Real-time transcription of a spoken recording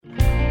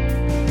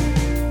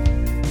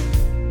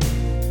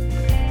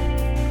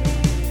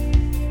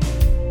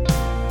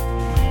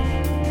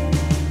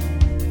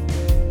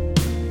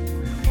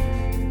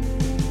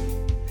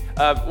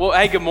Well,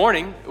 hey, good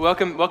morning.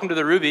 Welcome to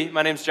the Ruby.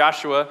 My name's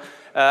Joshua.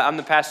 I'm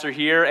the pastor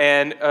here,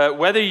 and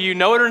whether you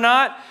know it or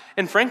not,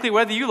 and frankly,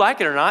 whether you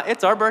like it or not,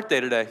 it's our birthday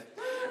today.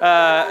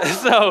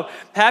 So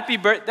happy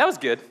birthday. That was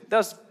good. That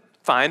was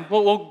fine.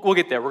 We'll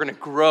get there. We're going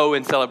to grow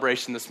in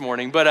celebration this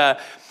morning. But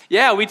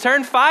yeah, we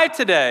turned 5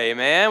 today,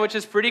 man, which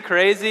is pretty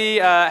crazy.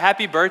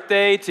 Happy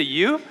birthday to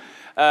you.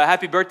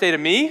 Happy birthday to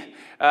me.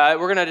 We're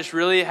going to just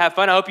really have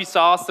fun. I hope you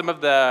saw some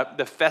of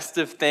the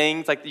festive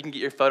things, like you can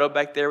get your photo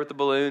back there with the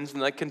balloons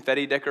and like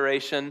confetti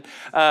decoration.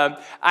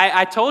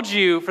 I told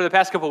you for the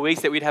past couple of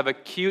weeks that we'd have a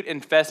cute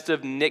and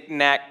festive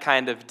knick-knack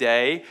kind of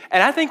day,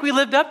 and I think we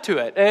lived up to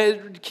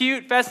it.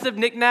 Cute, festive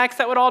knick-knacks,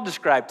 that would all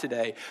describe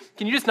today.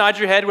 Can you just nod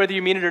your head whether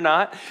you mean it or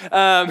not?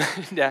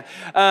 Yeah.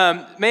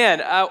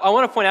 Man, I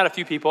want to point out a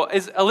few people.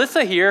 Is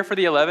Alyssa here for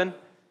the 11?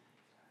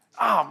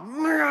 Oh,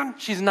 man,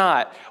 she's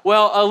not.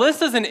 Well,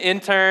 Alyssa's an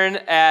intern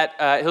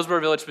at Hillsborough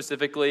Village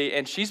specifically,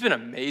 and she's been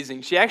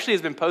amazing. She actually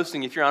has been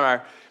posting, if you're on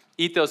our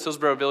Ethos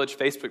Hillsborough Village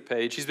Facebook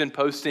page, she's been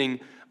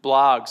posting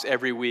blogs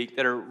every week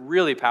that are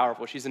really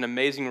powerful. She's an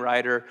amazing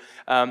writer,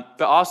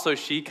 but also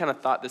she kind of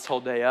thought this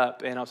whole day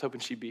up, and I was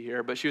hoping she'd be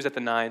here, but she was at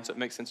the 9, so it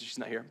makes sense that she's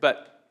not here.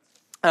 But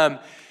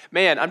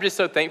man, I'm just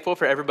so thankful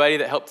for everybody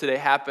that helped today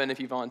happen. If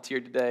you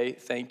volunteered today,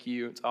 thank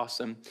you. It's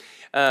awesome.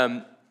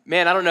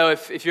 Man, I don't know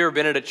if you've ever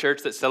been at a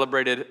church that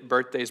celebrated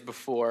birthdays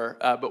before,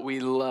 but we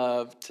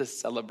love to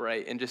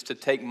celebrate and just to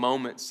take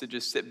moments to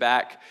just sit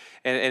back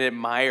and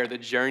admire the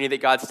journey that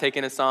God's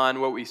taken us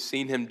on, what we've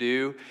seen him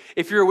do.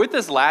 If you were with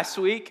us last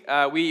week,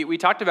 we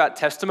talked about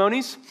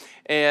testimonies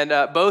and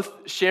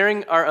both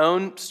sharing our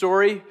own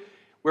story,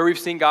 where we've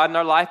seen God in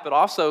our life, but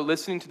also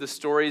listening to the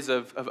stories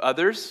of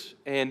others,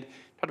 and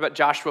talked about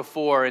Joshua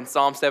 4 and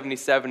Psalm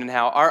 77 and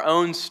how our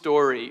own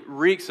story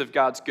reeks of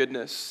God's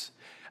goodness.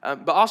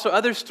 But also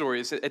other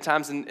stories at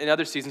times in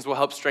other seasons will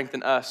help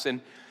strengthen us. And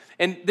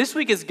this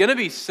week is going to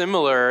be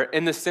similar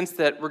in the sense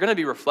that we're going to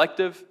be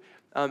reflective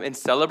and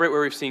celebrate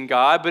where we've seen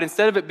God. But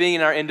instead of it being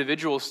in our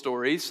individual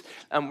stories,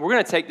 we're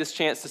going to take this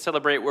chance to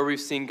celebrate where we've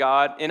seen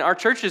God in our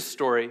church's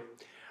story.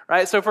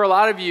 Right? So for a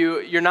lot of you,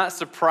 you're not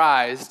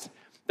surprised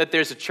that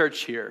there's a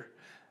church here,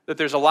 that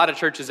there's a lot of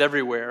churches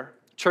everywhere.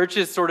 Church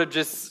is sort of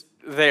just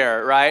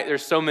there, right?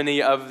 There's so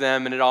many of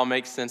them, and it all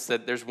makes sense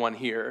that there's one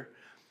here.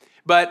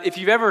 But if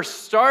you've ever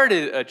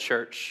started a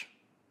church,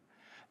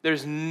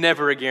 there's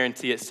never a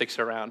guarantee it sticks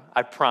around.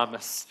 I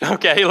promise.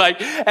 Okay, like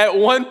at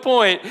one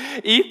point,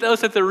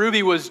 Ethos at the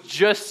Ruby was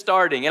just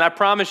starting, and I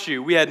promise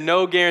you, we had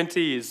no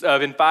guarantees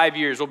of in 5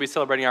 years we'll be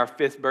celebrating our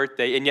 5th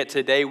birthday, and yet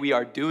today we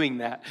are doing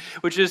that,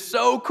 which is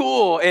so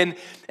cool. And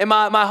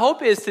my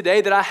hope is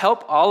today that I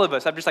help all of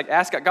us. I'm just like,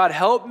 ask God,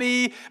 help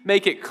me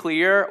make it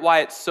clear why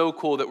it's so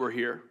cool that we're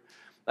here.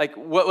 Like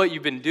what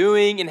you've been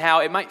doing and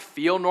how it might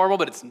feel normal,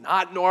 but it's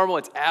not normal,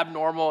 it's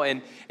abnormal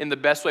and in the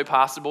best way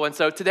possible. And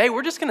so today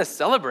we're just going to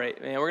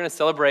celebrate, man. We're going to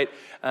celebrate,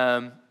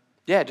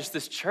 just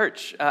this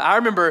church. I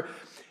remember,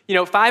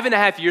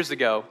 5.5 years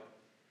ago,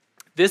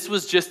 this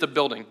was just a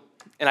building,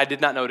 and I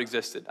did not know it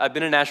existed. I've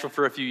been in Nashville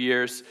for a few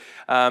years,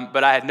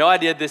 but I had no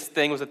idea this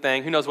thing was a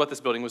thing. Who knows what this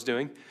building was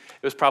doing?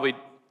 It was probably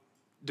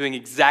doing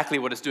exactly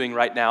what it's doing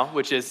right now,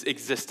 which is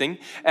existing.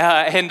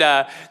 And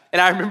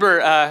I remember,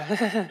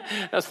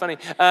 that was funny.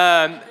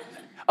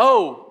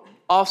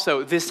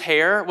 Also, this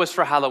hair was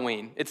for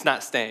Halloween. It's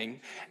not staying.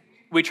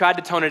 We tried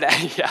to tone it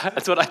out. Yeah,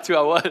 that's what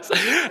I was.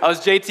 I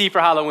was JT for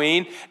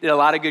Halloween, did a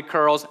lot of good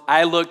curls.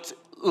 I looked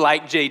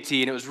like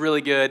JT, and it was really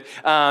good.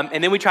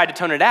 And then we tried to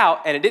tone it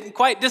out, and it didn't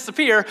quite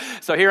disappear.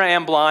 So here I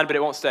am blonde, but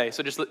it won't stay.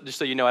 So just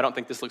so you know, I don't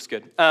think this looks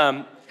good.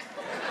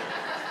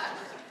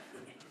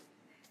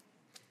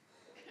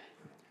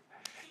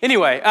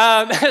 Anyway,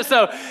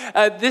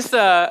 this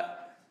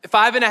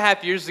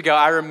 5.5 years ago,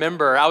 I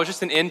remember I was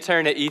just an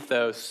intern at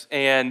Ethos,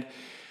 and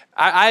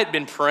I had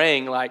been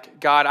praying like,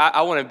 God,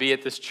 I want to be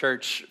at this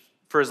church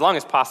for as long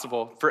as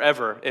possible,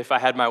 forever, if I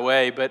had my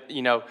way, but,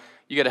 you got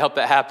to help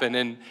that happen.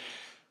 And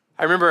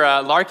I remember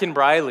Larkin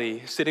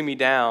Briley sitting me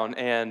down,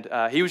 and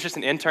he was just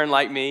an intern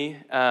like me,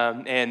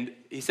 and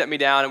he sat me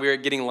down, and we were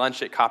getting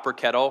lunch at Copper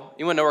Kettle.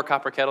 You want to know where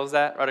Copper Kettle's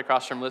at? Right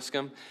across from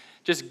Lipscomb.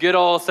 Just good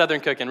old Southern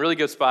cooking, really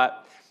good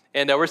spot.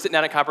 And we're sitting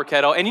down at Copper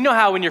Kettle. And you know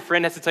how when your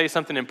friend has to tell you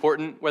something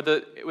important,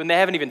 when they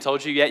haven't even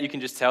told you yet, you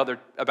can just tell they're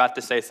about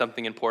to say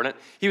something important?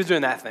 He was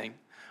doing that thing.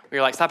 Where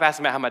you're like, stop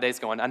asking about how my day's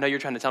going. I know you're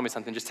trying to tell me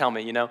something. Just tell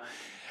me, I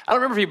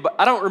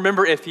don't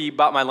remember if he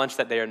bought my lunch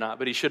that day or not,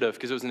 but he should have,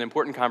 because it was an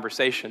important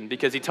conversation.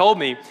 Because he told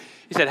me,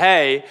 he said,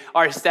 hey,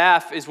 our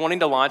staff is wanting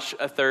to launch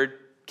a 3rd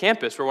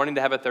campus. We're wanting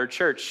to have a 3rd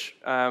church.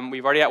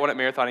 We've already got one at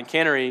Marathon and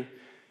Cannery.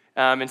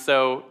 And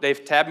so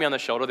they've tapped me on the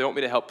shoulder. They want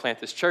me to help plant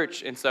this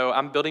church. And so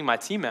I'm building my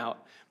team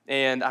out.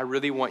 And I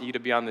really want you to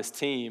be on this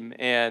team.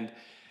 And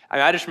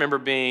I just remember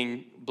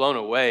being blown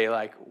away,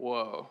 like,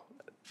 whoa,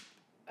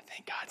 I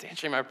think God's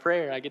answering my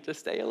prayer. I get to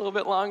stay a little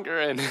bit longer.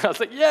 And I was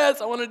like,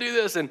 yes, I want to do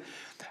this. And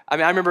I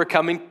remember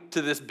coming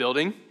to this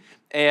building,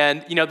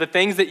 and, the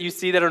things that you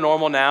see that are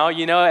normal now,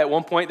 at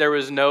one point there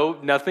was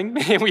nothing.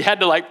 And we had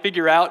to,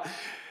 figure out,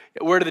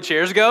 Where do the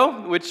chairs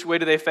go? Which way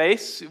do they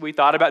face? We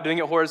thought about doing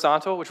it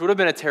horizontal, which would have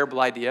been a terrible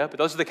idea, but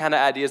those are the kind of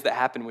ideas that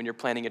happen when you're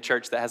planning a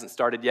church that hasn't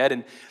started yet.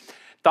 And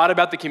thought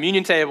about the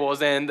communion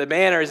tables and the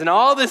banners and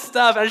all this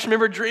stuff. I just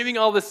remember dreaming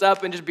all this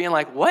up and just being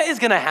like, what is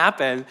going to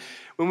happen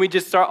when we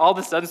just all of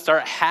a sudden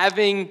start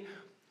having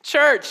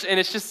church? And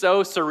it's just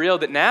so surreal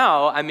that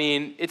now, I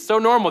mean, it's so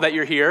normal that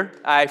you're here.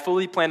 I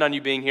fully planned on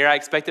you being here. I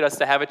expected us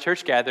to have a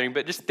church gathering,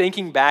 but just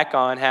thinking back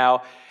on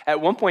how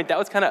at one point that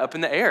was kind of up in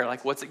the air,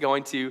 like what's it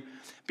going to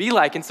be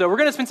like? And so we're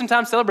going to spend some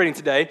time celebrating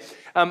today.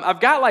 I've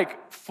got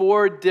like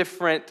 4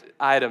 different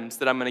items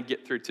that I'm going to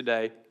get through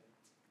today,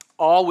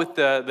 all with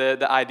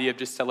the idea of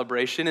just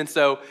celebration. And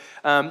so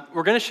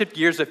we're going to shift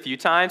gears a few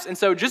times. And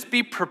so just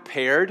be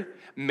prepared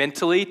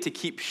mentally to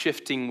keep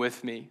shifting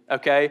with me,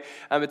 okay?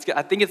 I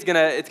think it's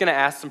gonna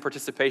ask some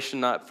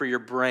participation for your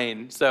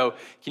brain. So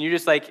can you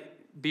just like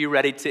be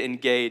ready to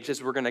engage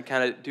as we're gonna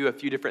kind of do a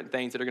few different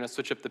things that are gonna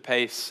switch up the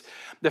pace.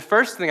 The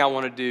first thing I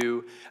want to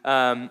do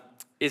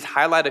is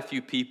highlight a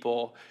few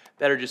people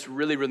that are just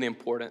really, really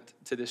important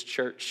to this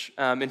church.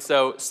 And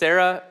so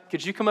Sarah,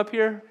 could you come up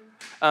here?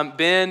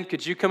 Ben,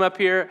 could you come up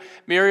here?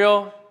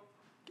 Muriel,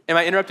 am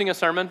I interrupting a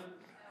sermon?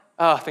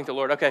 Oh, thank the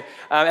Lord. Okay.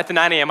 At the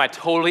 9 a.m., I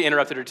totally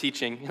interrupted her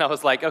teaching. And I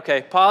was like,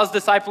 okay, pause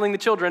discipling the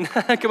children.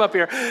 Come up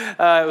here.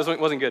 It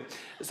wasn't good.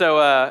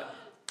 So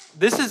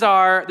this is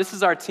our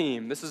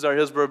team. This is our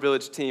Hillsborough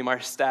Village team, our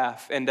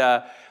staff. And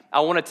I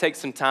want to take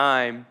some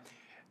time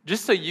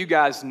just so you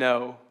guys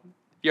know.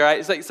 You're right.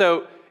 It's like,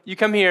 so you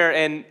come here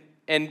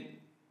and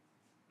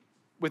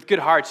with good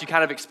hearts, you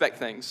kind of expect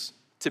things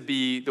to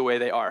be the way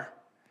they are.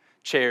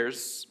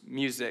 Chairs,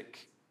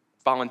 music,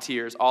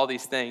 volunteers, all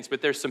these things.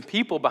 But there's some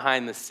people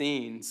behind the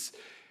scenes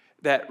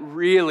that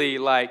really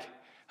if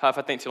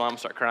I think too long, I'm gonna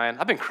start crying.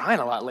 I've been crying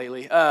a lot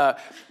lately.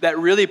 That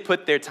really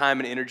put their time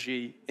and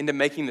energy into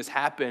making this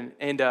happen.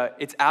 And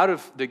it's out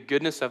of the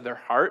goodness of their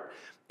heart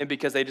and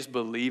because they just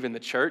believe in the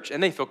church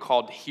and they feel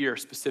called here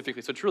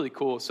specifically. So it's really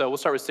cool. So we'll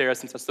start with Sarah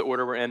since that's the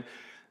order we're in.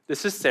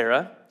 This is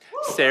Sarah.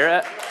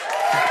 Sarah.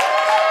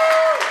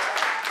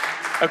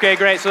 Okay,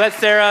 great. So that's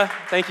Sarah.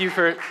 Thank you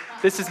for,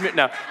 this is,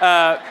 no.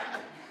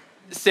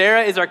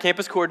 Sarah is our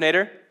campus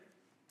coordinator.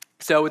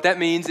 So what that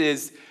means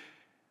is,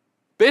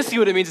 basically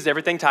what it means is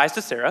everything ties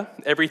to Sarah.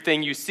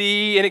 Everything you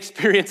see and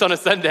experience on a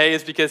Sunday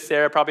is because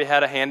Sarah probably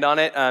had a hand on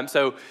it.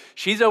 So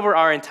she's over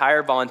our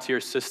entire volunteer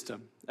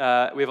system.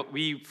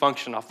 We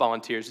function off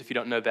volunteers, if you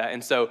don't know that.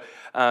 And so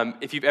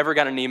if you've ever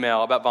gotten an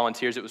email about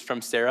volunteers, it was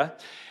from Sarah.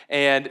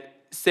 And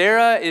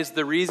Sarah is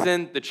the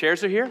reason the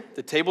chairs are here,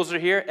 the tables are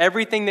here.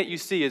 Everything that you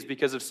see is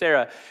because of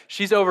Sarah.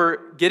 She's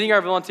over getting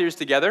our volunteers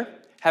together,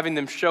 having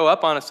them show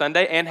up on a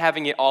Sunday, and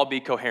having it all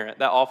be coherent.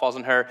 That all falls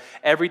on her.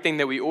 Everything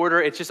that we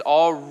order, it just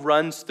all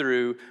runs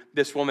through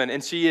this woman.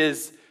 And she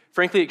is,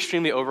 frankly,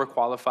 extremely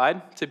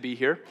overqualified to be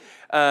here.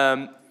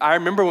 I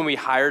remember when we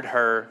hired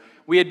her,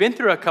 we had been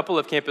through a couple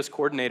of campus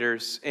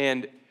coordinators,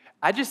 and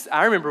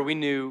I remember we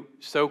knew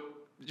so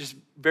just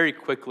very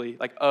quickly,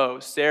 like, oh,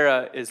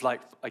 Sarah is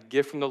like a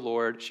gift from the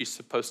Lord. She's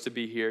supposed to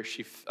be here.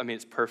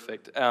 It's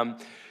perfect.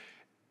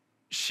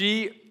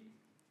 She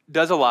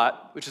does a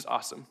lot, which is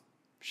awesome.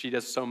 She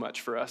does so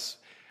much for us.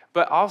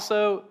 But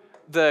also,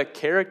 the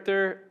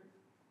character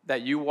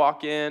that you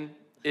walk in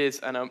is,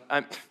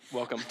 I'm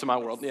welcome to my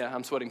world. Yeah,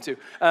 I'm sweating too.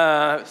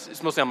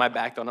 It's mostly on my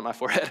back, though, not my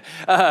forehead.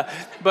 Sarah,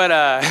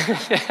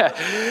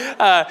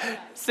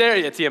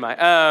 yeah,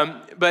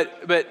 TMI.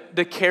 But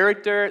the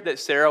character that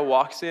Sarah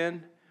walks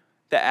in,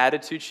 the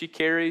attitude she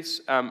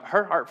carries,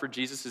 her heart for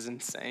Jesus is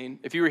insane.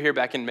 If you were here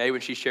back in May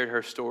when she shared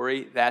her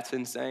story, that's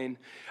insane.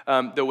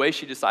 The way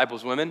she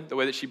disciples women, the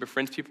way that she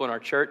befriends people in our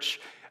church,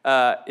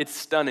 it's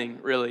stunning,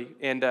 really.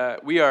 And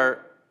we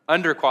are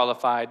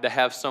underqualified to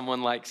have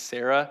someone like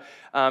Sarah.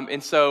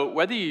 And so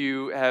whether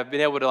you have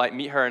been able to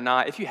meet her or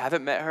not, if you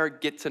haven't met her,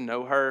 get to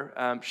know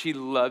her. She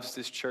loves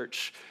this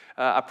church.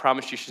 I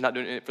promise you she's not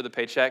doing it for the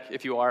paycheck.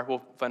 If you are,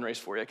 we'll fundraise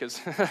for you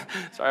because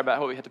sorry about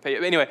what we had to pay you.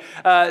 But anyway,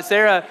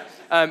 Sarah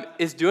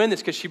is doing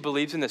this because she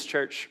believes in this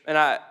church. And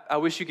I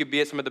wish you could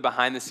be at some of the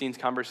behind the scenes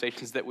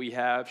conversations that we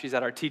have. She's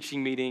at our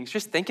teaching meetings,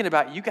 just thinking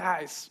about you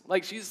guys.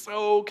 She's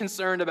so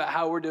concerned about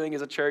how we're doing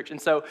as a church.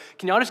 And so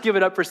can y'all just give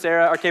it up for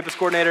Sarah, our campus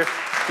coordinator?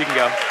 You can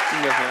go.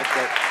 That's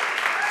great.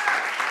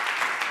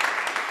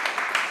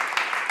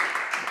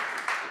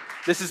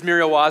 This is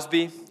Muriel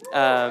Wasby.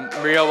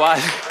 Muriel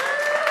Wasby.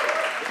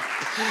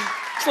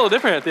 It's a little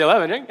different at the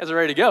 11. You guys are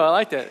ready to go. I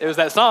liked it. It was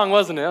that song,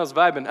 wasn't it? I was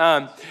vibing.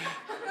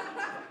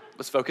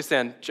 Let's focus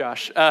in,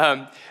 Josh.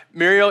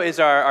 Muriel is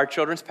our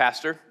children's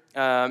pastor.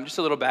 Just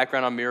a little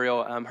background on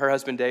Muriel. Her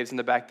husband Dave's in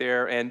the back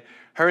there, and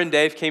her and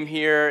Dave came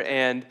here.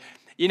 And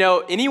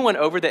anyone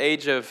over the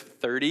age of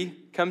 30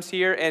 comes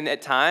here, and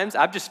at times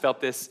I've just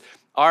felt this.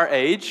 Our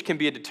age can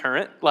be a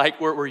deterrent.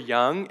 We're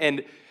young,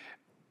 and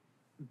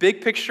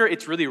Big picture,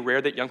 it's really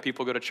rare that young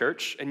people go to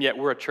church, and yet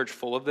we're a church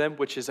full of them,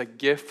 which is a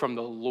gift from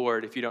the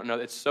Lord. If you don't know,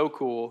 it's so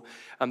cool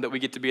that we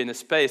get to be in this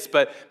space.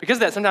 But because of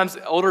that, sometimes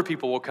older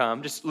people will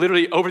come, just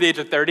literally over the age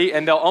of 30,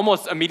 and they'll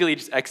almost immediately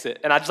just exit.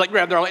 And I just like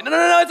grab them, I'm like,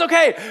 no, it's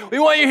okay. We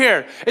want you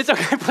here. It's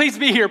okay. Please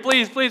be here.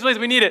 Please,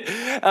 we need it.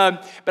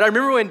 But I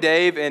remember when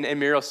Dave and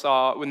Muriel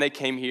saw, when they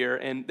came here,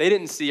 and they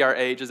didn't see our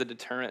age as a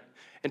deterrent.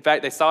 In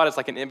fact, they saw it as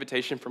like an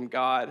invitation from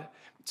God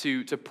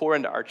to pour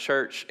into our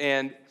church.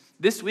 And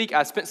this week,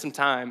 I spent some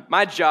time.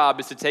 My job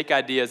is to take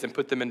ideas and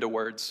put them into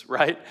words,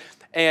 right?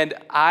 And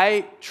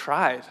I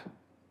tried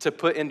to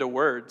put into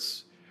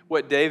words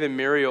what Dave and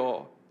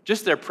Muriel,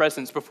 just their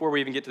presence, before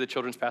we even get to the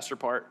children's pastor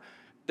part,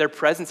 their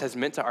presence has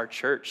meant to our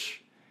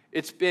church.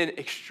 It's been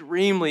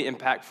extremely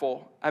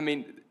impactful. I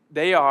mean,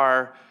 they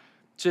are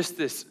just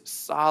this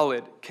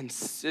solid,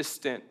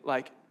 consistent,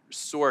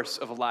 source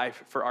of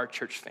life for our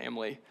church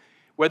family.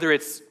 Whether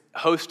it's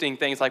hosting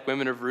things like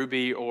Women of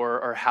Ruby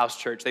or house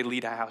church. They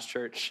lead a house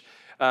church.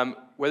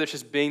 Whether it's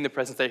just being the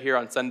presence they're here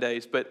on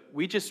Sundays, but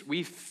we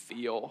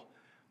feel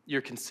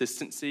your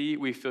consistency.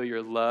 We feel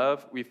your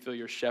love. We feel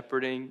your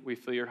shepherding. We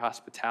feel your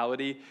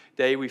hospitality.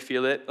 Dave, we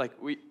feel it.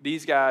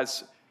 These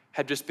guys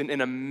have just been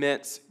an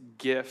immense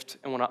gift,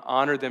 and want to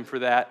honor them for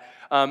that.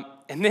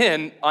 And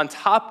then on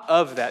top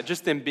of that,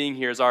 just them being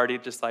here is already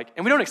just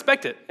and we don't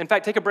expect it. In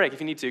fact, take a break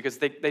if you need to, because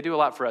they do a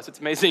lot for us. It's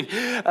amazing.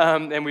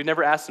 And we've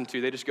never asked them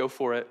to. They just go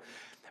for it.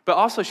 But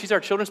also, she's our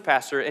children's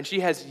pastor, and she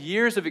has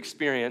years of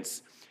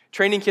experience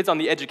training kids on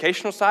the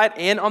educational side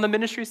and on the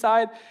ministry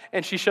side.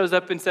 And she shows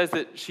up and says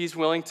that she's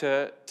willing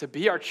to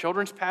be our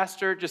children's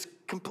pastor, just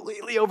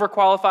completely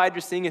overqualified,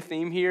 just seeing a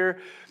theme here.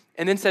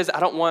 And then says, I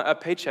don't want a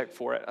paycheck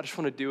for it. I just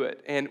want to do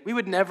it. And we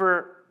wouldn't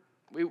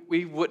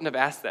have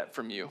asked that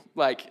from you.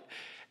 But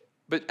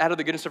out of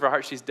the goodness of her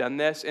heart, she's done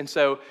this. And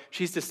so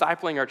she's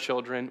discipling our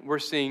children. We're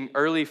seeing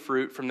early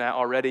fruit from that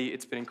already.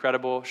 It's been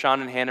incredible. Sean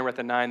and Hannah were at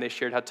the 9. They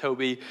shared how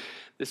Toby,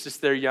 this is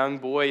their young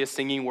boy, is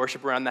singing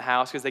worship around the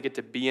house because they get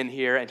to be in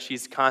here. And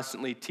she's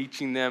constantly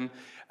teaching them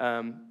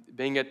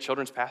being a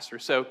children's pastor.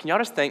 So can y'all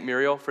just thank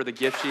Muriel for the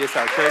gift she is to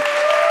our church?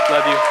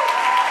 Love you.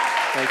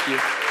 Thank you.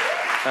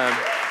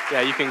 Yeah,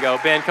 you can go.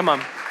 Ben, come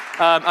on.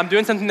 I'm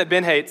doing something that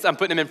Ben hates. I'm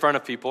putting him in front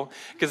of people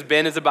because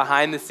Ben is a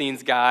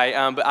behind-the-scenes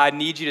guy, but I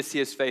need you to see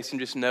his face and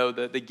just know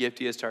the gift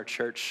he is to our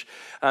church.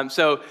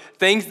 So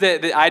things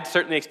that I'd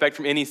certainly expect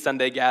from any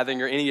Sunday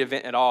gathering or any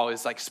event at all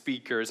is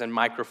speakers and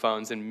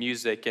microphones and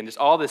music and just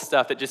all this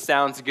stuff that just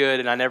sounds good,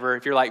 and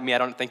if you're like me, I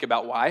don't think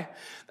about why.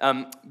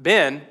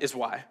 Ben is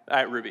why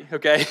at Ruby,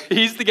 okay?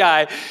 He's the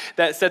guy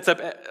that sets up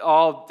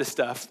all this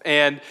stuff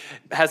and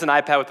has an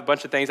iPad with a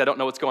bunch of things. I don't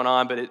know what's going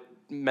on, but it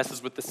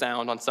messes with the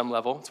sound on some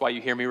level. That's why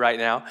you hear me right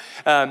now.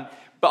 But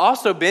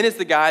also, Ben is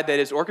the guy that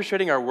is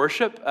orchestrating our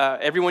worship.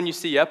 Everyone you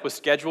see up was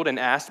scheduled and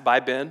asked by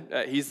Ben.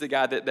 He's the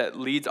guy that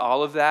leads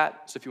all of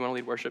that. So if you want to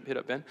lead worship, hit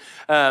up Ben.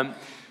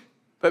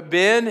 But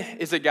Ben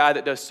is a guy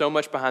that does so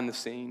much behind the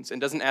scenes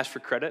and doesn't ask for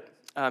credit.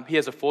 He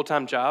has a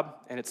full-time job,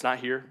 and it's not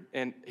here.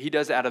 And he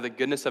does it out of the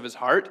goodness of his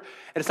heart.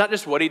 And it's not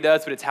just what he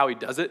does, but it's how he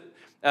does it.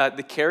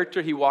 The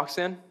character he walks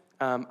in.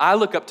 I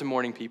look up to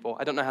morning people.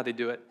 I don't know how they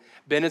do it.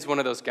 Ben is one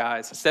of those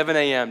guys, 7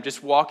 a.m.,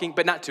 just walking,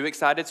 but not too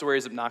excited, so where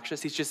he's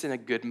obnoxious. He's just in a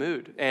good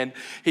mood. And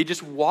he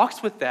just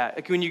walks with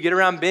that. When you get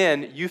around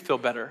Ben, you feel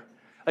better.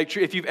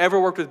 If you've ever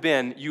worked with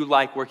Ben, you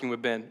like working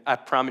with Ben. I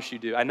promise you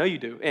do. I know you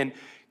do. And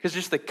because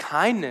just the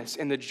kindness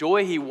and the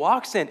joy he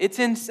walks in, it's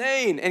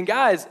insane. And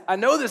guys, I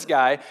know this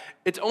guy.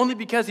 It's only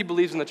because he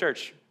believes in the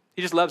church.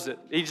 He just loves it.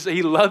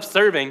 He loves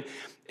serving.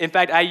 In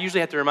fact, I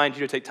usually have to remind you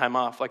to take time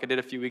off like I did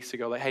a few weeks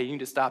ago. Hey, you need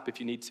to stop if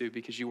you need to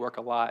because you work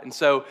a lot. And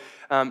so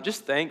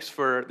just thanks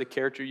for the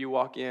character you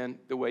walk in,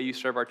 the way you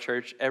serve our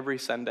church every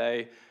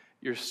Sunday.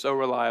 You're so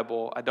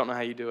reliable. I don't know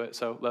how you do it,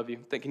 so love you.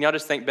 Can y'all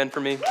just thank Ben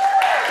for me?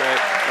 Great,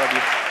 love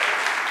you.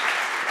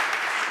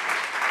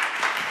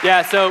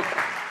 Yeah, so,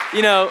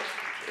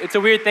 it's a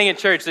weird thing at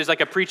church. There's a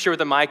preacher with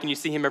a mic and you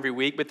see him every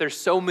week, but there's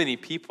so many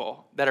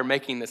people that are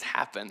making this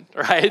happen,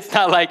 right? It's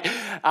not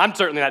I'm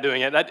certainly not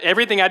doing it.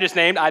 Everything I just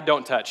named, I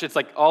don't touch. It's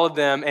all of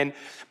them.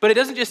 But it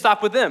doesn't just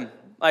stop with them.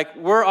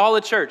 We're all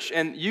a church,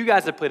 and you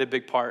guys have played a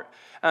big part.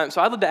 So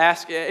I'd love to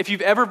ask, if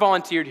you've ever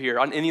volunteered here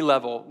on any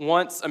level,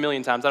 once, a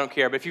million times, I don't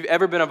care, but if you've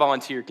ever been a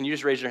volunteer, can you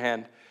just raise your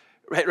hand?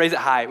 Raise it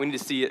high. We need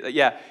to see it.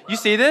 Yeah. You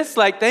see this?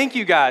 thank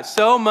you guys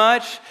so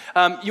much.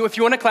 If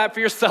you want to clap for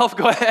yourself,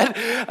 go ahead.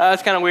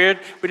 It's kind of weird.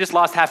 We just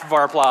lost half of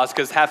our applause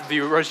because half of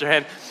you raised your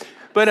hand.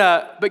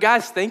 But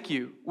guys, thank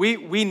you.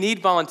 We need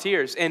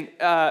volunteers. And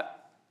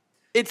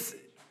it's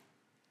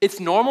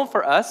normal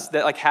for us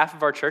that half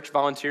of our church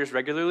volunteers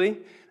regularly.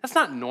 That's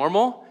not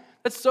normal.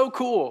 That's so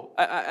cool.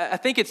 I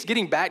think it's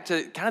getting back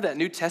to kind of that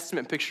New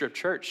Testament picture of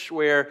church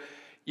where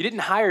you didn't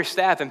hire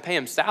staff and pay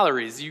them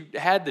salaries. You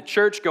had the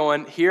church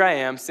going, here I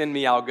am, send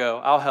me, I'll go,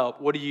 I'll help.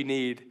 What do you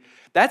need?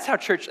 That's how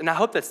church, and I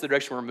hope that's the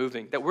direction we're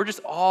moving, that we're just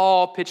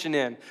all pitching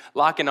in,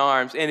 locking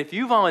arms. And if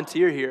you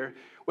volunteer here,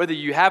 whether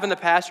you have in the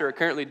past or are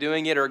currently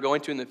doing it or are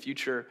going to in the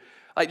future,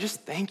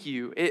 just thank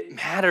you. It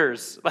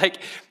matters.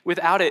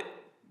 Without it,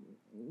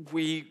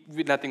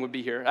 nothing would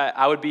be here.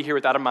 I would be here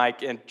without a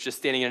mic and just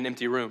standing in an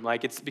empty room.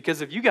 Like, it's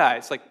because of you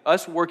guys, like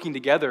us working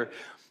together,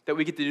 that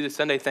we get to do the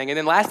Sunday thing. And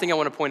then last thing I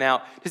want to point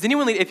out, does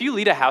anyone if you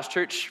lead a house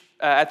church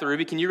at the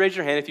Ruby, can you raise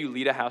your hand if you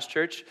lead a house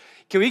church?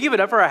 Can we give it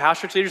up for our house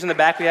church leaders in the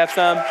back? We have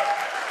some.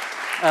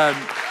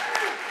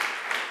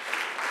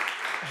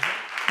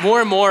 More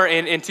and more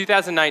in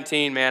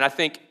 2019, man, I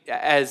think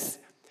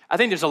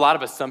there's a lot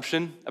of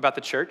assumption about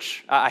the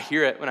church. I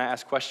hear it when I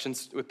ask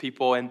questions with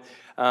people, and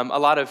a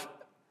lot of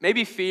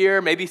maybe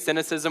fear, maybe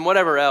cynicism,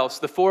 whatever else.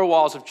 The four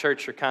walls of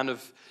church are kind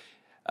of,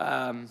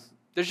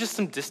 there's just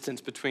some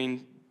distance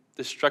between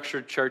the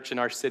structured church in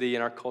our city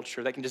and our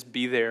culture that can just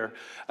be there.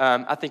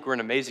 I think we're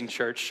an amazing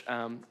church,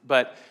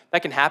 but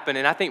that can happen.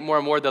 And I think more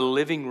and more the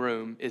living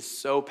room is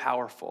so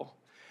powerful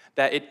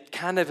that it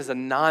kind of is a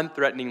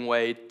non-threatening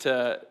way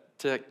to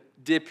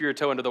dip your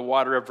toe into the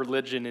water of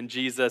religion and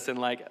Jesus and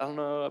like, I don't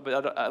know,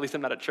 but at least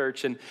I'm not at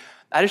church. And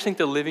I just think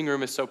the living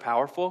room is so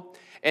powerful.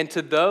 And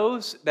to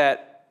those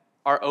that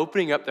are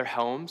opening up their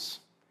homes,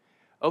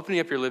 opening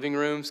up your living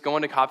rooms,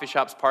 going to coffee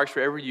shops, parks,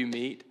 wherever you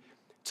meet,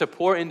 to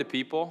pour into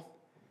people,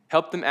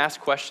 help them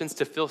ask questions,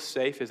 to feel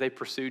safe as they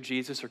pursue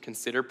Jesus or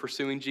consider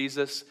pursuing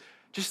Jesus.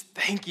 Just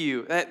thank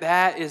you.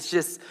 That is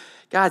just,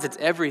 guys, it's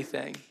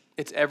everything.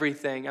 It's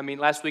everything. I mean,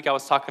 last week I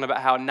was talking about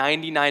how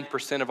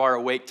 99% of our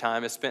awake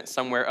time is spent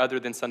somewhere other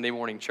than Sunday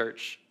morning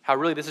church. How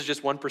really this is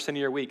just 1% of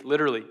your week,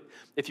 literally,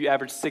 if you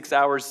average 6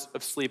 hours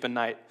of sleep a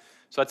night.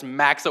 So that's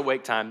max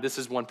awake time. This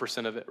is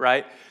 1% of it,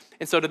 right?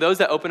 And so to those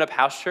that open up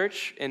house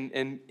church and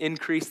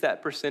increase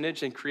that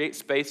percentage and create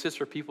spaces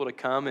for people to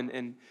come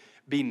and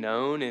be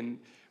known and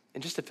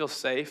just to feel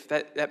safe,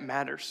 that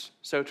matters.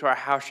 So to our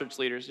house church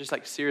leaders, just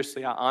like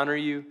seriously, I honor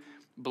you,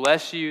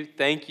 bless you,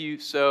 thank you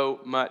so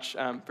much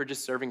for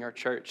just serving our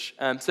church.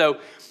 So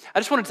I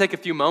just want to take a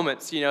few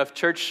moments. You know, if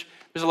church,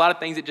 there's a lot of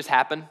things that just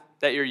happen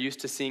that you're used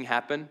to seeing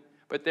happen,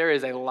 but there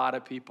is a lot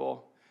of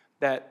people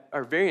that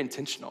are very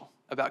intentional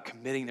about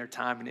committing their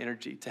time and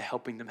energy to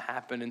helping them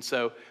happen. And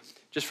so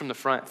just from the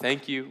front,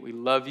 thank you. We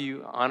love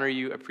you, honor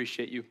you,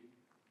 appreciate you.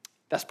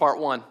 That's part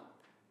one.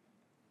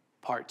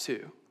 Part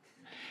two.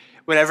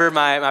 Whenever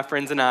my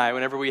friends and I,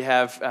 whenever we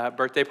have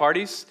birthday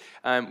parties,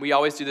 we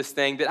always do this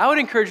thing that I would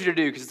encourage you to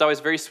do because it's always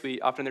very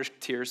sweet. Often there's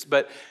tears.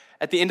 But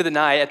at the end of the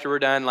night, after we're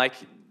done, like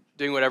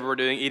doing whatever we're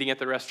doing, eating at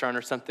the restaurant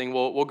or something,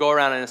 we'll go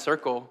around in a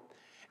circle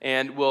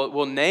and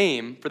we'll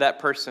name for that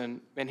person,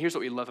 man, here's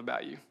what we love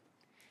about you.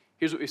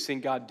 Here's what we've seen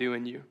God do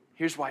in you.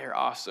 Here's why you're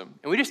awesome.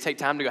 And we just take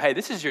time to go, hey,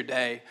 this is your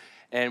day,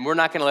 and we're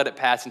not going to let it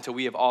pass until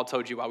we have all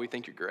told you why we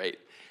think you're great.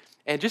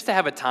 And just to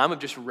have a time of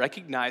just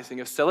recognizing,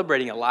 of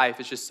celebrating a life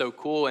is just so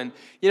cool. And,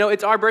 you know,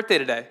 it's our birthday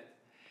today.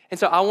 And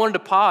so I wanted to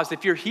pause.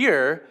 If you're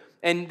here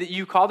and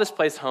you call this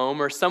place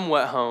home or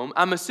somewhat home,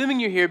 I'm assuming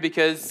you're here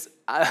because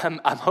I'm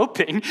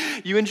hoping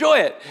you enjoy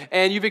it.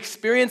 And you've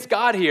experienced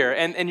God here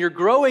and you're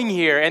growing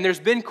here. And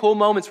there's been cool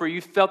moments where you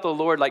felt the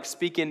Lord like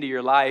speak into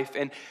your life.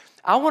 And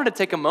I wanted to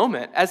take a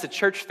moment as a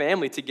church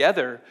family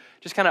together,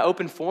 just kind of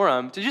open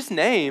forum, to just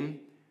name,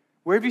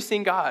 where have you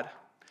seen God?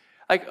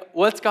 Like,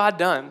 what's God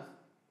done?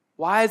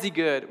 Why is he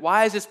good?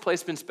 Why has this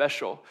place been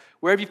special?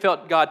 Where have you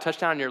felt God touch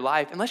down in your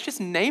life? And let's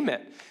just name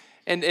it.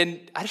 And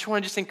I just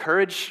want to just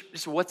encourage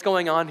just what's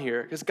going on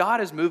here, because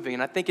God is moving,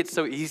 and I think it's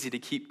so easy to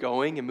keep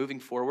going and moving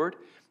forward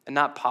and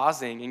not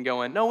pausing and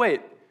going, no,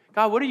 wait,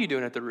 God, what are you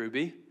doing at the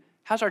Ruby?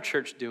 How's our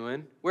church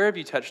doing? Where have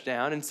you touched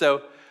down? And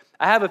so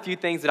I have a few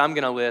things that I'm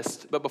going to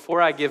list, but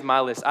before I give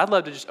my list, I'd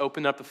love to just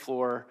open up the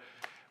floor.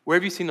 Where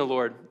have you seen the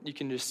Lord? You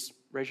can just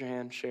raise your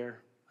hand, share.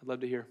 I'd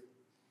love to hear.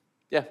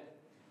 Yeah.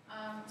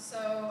 So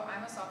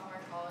I'm a sophomore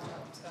in college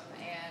at Lipscomb,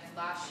 and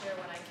last year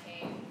when I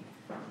came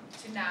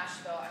to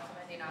Nashville, I'm from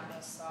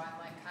Indianapolis, so I'm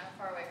like kind of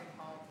far away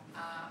from home.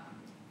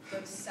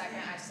 The second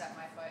I set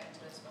my foot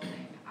into this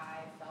building,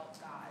 I felt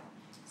God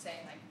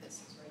saying like,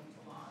 this is where you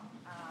belong.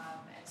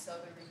 And so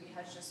the Ruby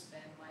has just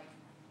been like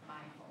my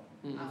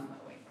home,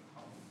 away from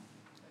home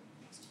for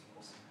these 2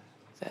 years.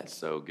 That's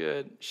so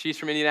good. She's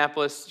from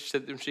Indianapolis. She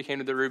said when she came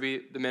to the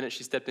Ruby, the minute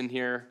she stepped in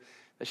here,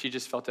 that she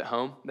just felt at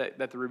home, that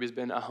the Ruby's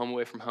been a home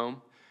away from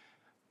home.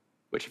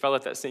 Which if I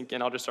let that sink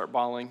in, I'll just start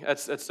bawling.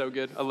 That's so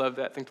good. I love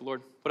that. Thank the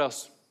Lord. What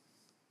else?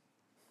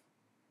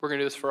 We're going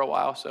to do this for a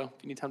while, so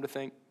if you need time to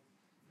think.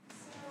 So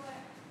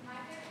my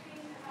favorite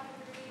thing about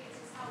the Ruby is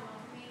just how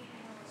welcoming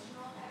and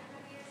relational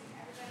everybody is.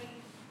 And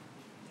everybody,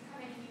 you come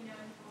in and you know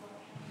people.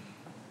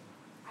 And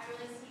I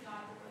really see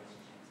God in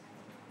relationships.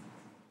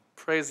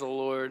 Praise the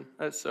Lord.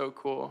 That's so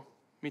cool.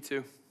 Me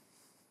too.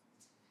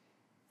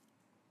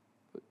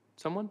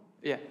 Someone?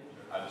 Yeah.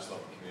 I just love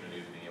the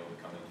community of being able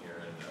to come in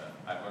here, and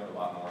I've learned a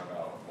lot more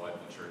about what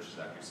the church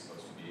is actually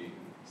supposed to be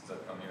since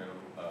I've come here,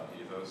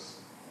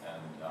 ethos,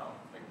 and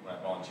like when I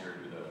volunteer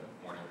to do the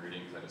morning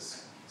greetings, I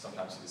just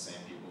sometimes see the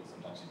same people,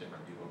 sometimes see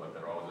different people, but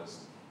they're all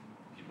just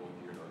people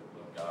here to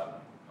love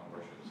God and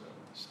worship.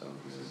 So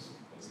this is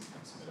a place to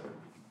submit every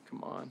week.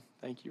 Come on.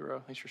 Thank you,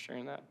 Ro. Thanks for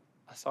sharing that.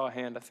 I saw a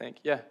hand, I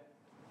think. Yeah.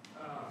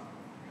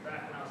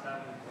 Back when I was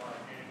having a lot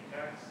of panic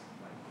attacks,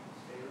 like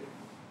daily,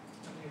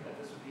 I knew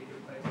that this would be a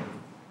good place of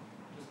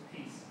just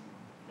peace.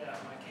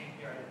 That when I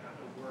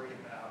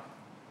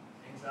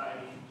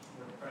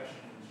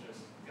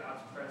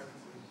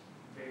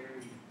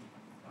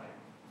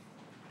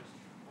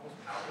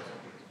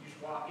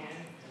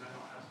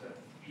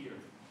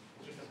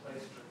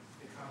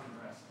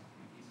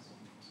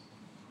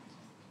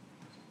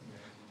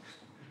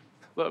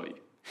Love you.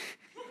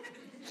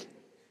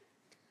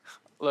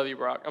 Love you,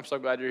 Brock. I'm so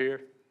glad you're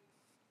here.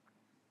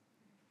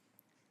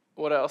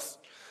 What else?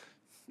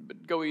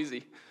 But go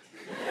easy.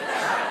 When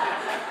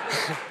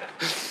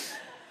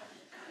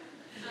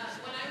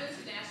I moved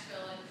to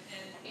Nashville and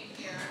came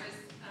here, I was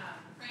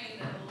praying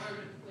that the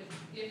Lord would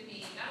give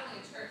me not only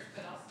a church,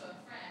 but also a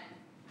friend.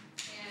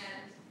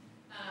 And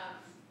a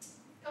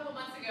couple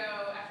months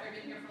ago, after I'd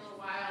been here for a little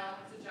while,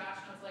 I went to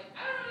Josh and I was like,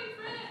 I don't have any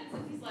friends.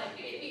 And he's like,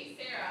 you need to meet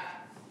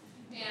Sarah.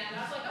 And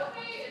I was like,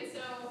 okay. And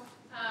so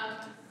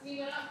we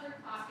went out for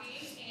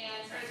coffee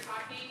and started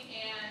talking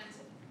and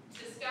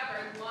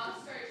discovered, long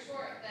story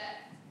short,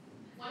 that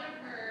one of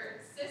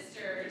her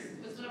sisters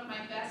was one of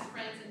my best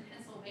friends in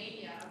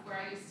Pennsylvania,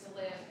 where I used to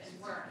live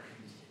and work.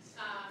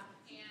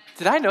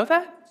 Did I know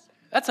that?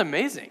 That's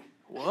amazing.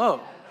 Whoa.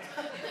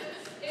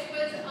 It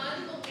was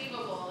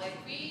unbelievable. Like,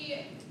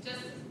 we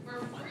just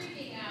were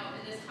freaking out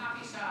in this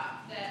coffee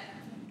shop that,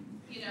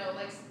 you know,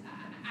 like,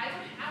 I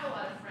don't have a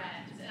lot of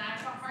friends, and I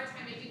have a hard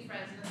time making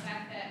friends. And the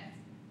fact that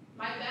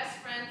my best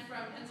friend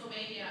from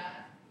Pennsylvania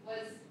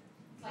was,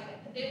 like,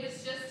 it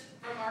was just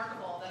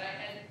remarkable that I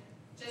had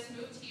just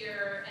moved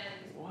here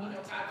and, you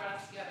know, God brought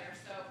us together.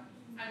 So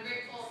I'm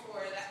grateful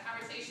for that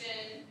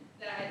conversation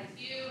that I had with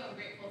you. I'm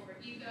grateful for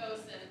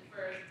Ethos and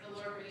for the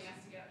Lord bringing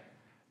us together.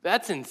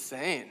 That's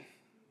insane.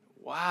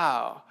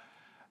 Wow.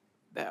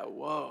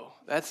 Whoa,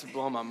 that's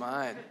blowing my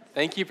mind.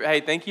 Thank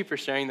you for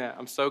sharing that.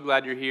 I'm so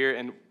glad you're here,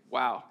 and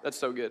wow, that's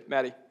so good.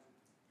 Maddie.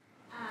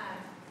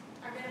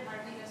 I've been a part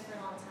of Ethos for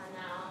a long time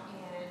now,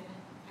 and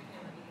I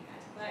can't look at you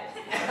guys, but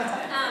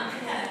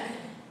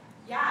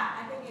yeah,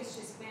 I think it's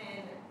just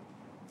been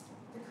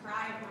the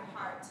cry of my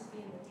heart to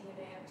be in the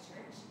DNA of the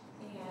church,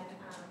 and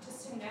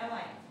just to know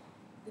like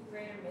the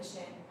greater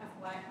mission of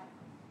what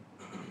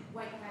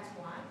you guys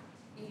want.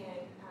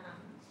 And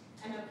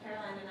I know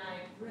Caroline and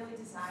I really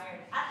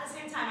desired. At the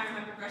same time, I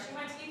remember brushing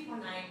my teeth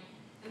one night,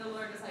 and the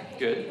Lord was like, "Hey,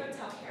 Good. you go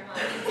tell Caroline."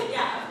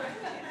 Yeah,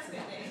 that's a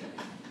good thing.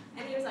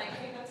 And he was like,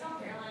 "Hey, go tell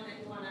Caroline that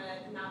you want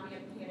to not be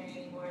a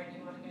canary anymore and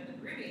you want to go to the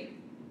Ruby."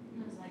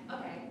 And I was like,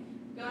 "Okay."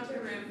 Go into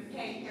a room.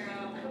 "Hey,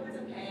 Carol, I hope it's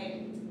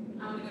okay.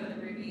 I want to go to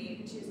the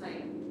Ruby." And she was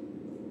like,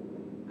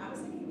 "I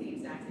was thinking the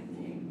exact same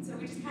thing." So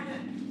we just kind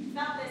of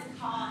felt this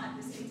call at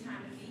the same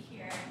time to be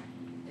here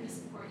and to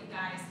support you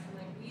guys. And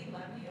like, we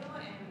love you,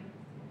 and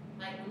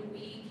like when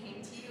we came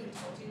to you and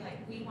told you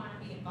like we want to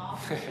be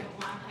involved, we don't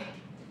want like,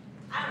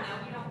 I don't know,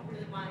 we don't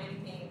really want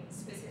anything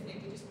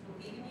specific. We just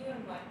believe in you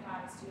and what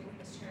God is doing in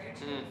this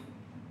church.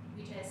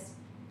 We just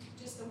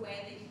the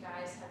way that you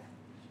guys have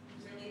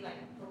really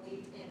like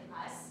believed in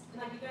us.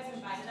 And like you guys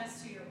invited us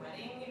to your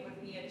wedding when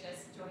we had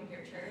just joined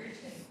your church,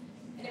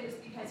 and it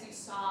was because you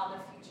saw the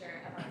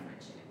future of our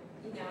friendship,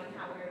 you know, and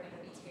how we were going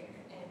to be here.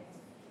 And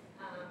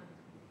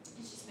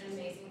it's just been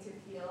amazing to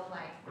feel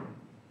like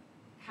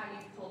how you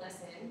pulled us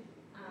in,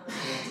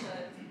 to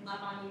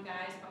love on you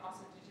guys, but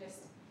also to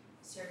just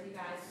serve you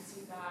guys and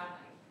see God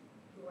like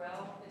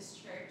grow this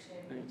church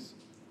and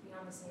be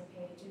on the same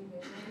page and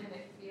vision. And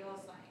it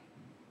feels like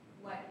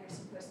what you're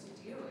supposed to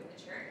do in the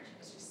church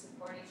is just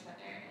support each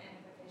other and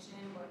the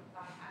vision, what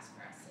God has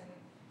for us. And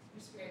I'm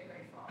just very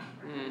grateful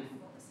for how you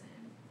pulled us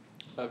in.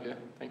 Love you.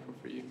 Thankful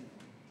for you.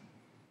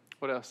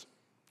 What else?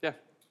 Yeah.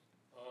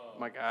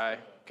 My guy.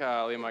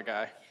 Golly, my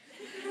guy.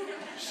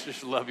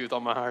 Just love you with all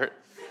my heart.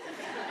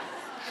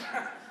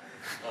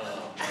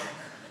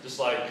 Just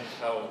like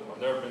how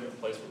I've never been to a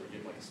place where we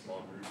get like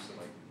small groups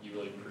and like you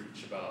really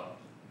preach about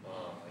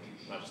like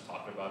not just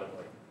talking about it,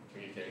 but like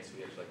communicating, so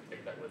we actually like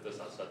take that with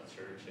us outside the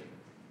church, and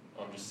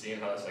just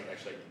seeing how that's like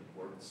actually like,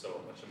 worked so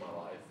much in my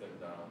life, and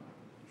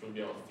really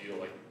being able to feel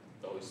like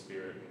the Holy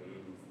Spirit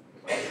move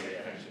in my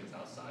everyday actions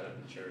outside of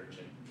the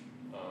church, and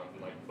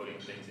like putting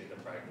things into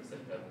practice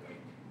that Devin like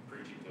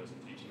preaching to us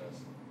and teaching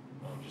us.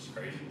 Just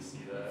crazy to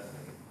see that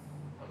and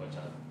how much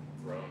I've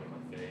grown in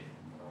my faith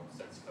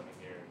since coming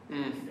here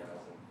and you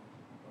guys, and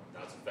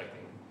now it's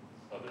affecting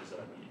others that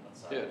I meet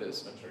outside of the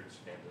church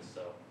campus.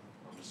 So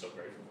I'm just so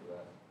grateful for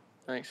that.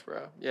 Thanks,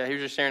 bro. Yeah, he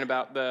was just sharing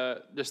about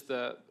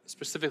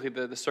specifically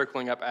the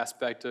circling up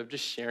aspect of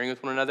just sharing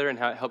with one another and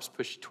how it helps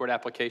push toward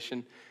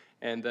application,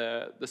 and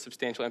the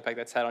substantial impact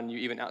that's had on you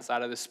even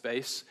outside of this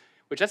space,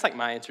 which that's like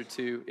my answer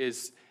to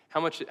is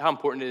how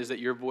important it is that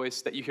your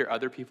voice, that you hear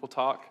other people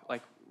talk.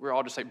 Like we're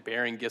all just like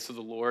bearing gifts of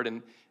the Lord,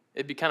 and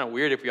it'd be kind of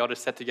weird if we all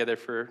just sat together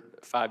for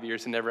 5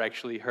 years and never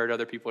actually heard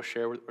other people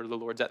share where the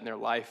Lord's at in their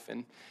life.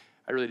 And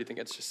I really do think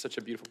it's just such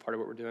a beautiful part of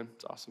what we're doing.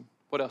 It's awesome.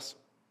 What else?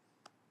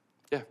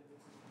 Yeah.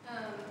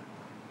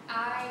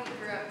 I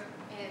grew up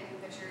in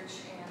the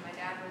church, and my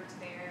dad worked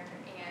there,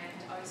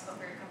 and always felt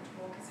very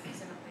comfortable because it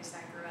was in a place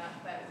I grew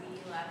up. But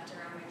we left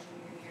around my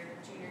senior year,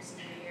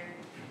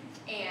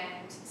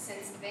 and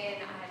since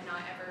then I had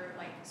not ever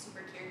like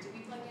super cared to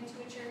be plugged into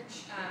a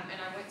church. And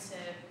I went to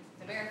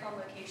the Marathon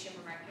location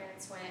where my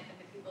parents went, and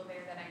the people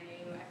there that I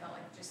knew, I felt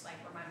like just like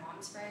were my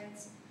mom's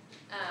friends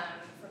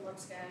from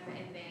Lipscomb.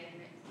 And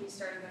then we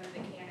started going to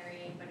the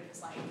cannery, but it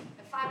was like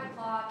at 5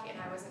 o'clock, and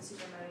I wasn't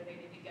super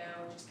motivated to go.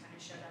 Just kind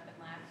of showed up and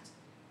left,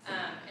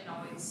 and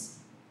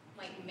always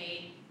like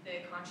made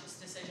the conscious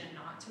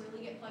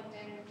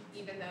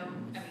even though,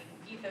 I mean,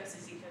 ethos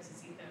is ethos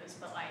is ethos,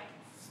 but like,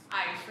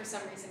 for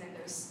some reason in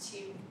those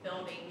two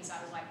buildings,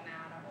 I was like,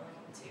 nah, I don't really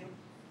want to.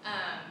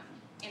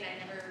 And I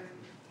never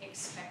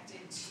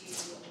expected to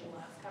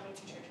love coming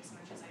to church as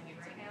much as I do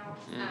right now.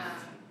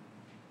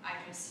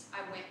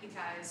 I went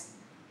because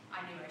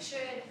I knew I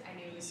should. I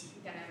knew it was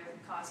gonna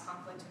cause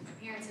conflict with my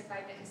parents if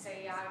I didn't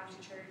say, yeah, I went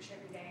to church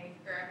every day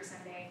or every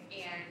Sunday.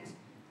 And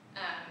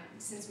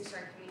since we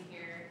started coming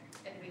here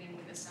at the beginning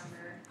of the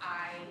summer,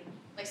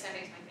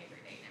 Sunday's my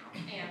favorite day now.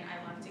 And I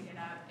love to get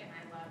up and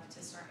I love to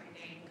start my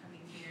day and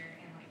coming here,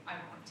 and like I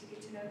want to get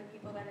to know the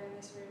people that are in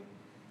this room.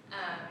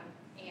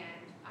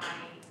 And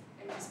I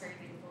am just very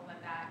thankful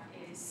that that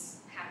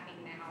is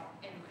happening now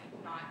and like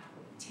not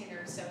 10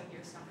 or so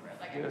years down the road.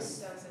 Like I'm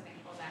so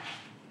thankful that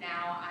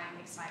now I'm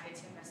excited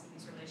to invest in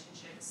these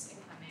relationships and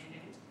come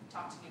in and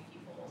talk to new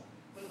people,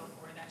 when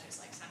before that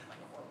just like sounded like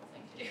a horrible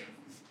thing to do.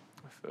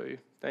 I feel you.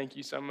 Thank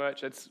you so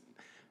much. That's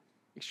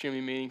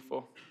extremely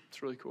meaningful.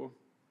 It's really cool.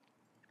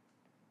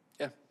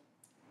 Yeah.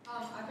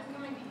 I've been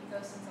coming to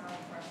Ethos since I was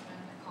a freshman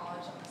at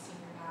college. I'm a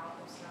senior now,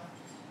 so.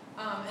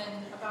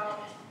 And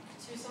about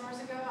 2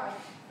 summers ago, I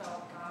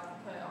felt God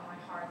put on my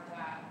heart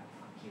that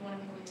He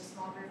wanted me to lead a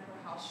small group for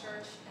a house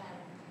church, and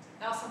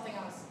that was something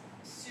I was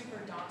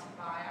super daunted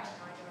by. I had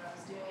no idea what I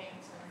was doing,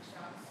 so I reached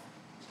out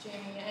to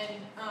Jamie,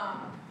 and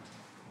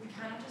we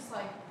kind of just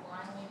like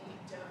blindly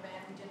dove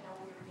in. We didn't know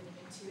what we were getting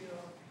into,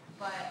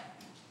 but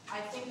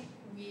I think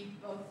we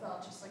both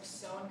felt just like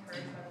so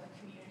encouraged by the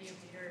community of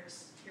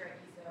leaders here at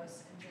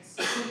Ethos, and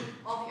just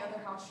all the other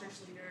house church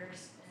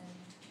leaders, and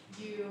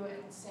you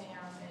and Sam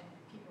and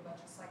people that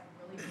just like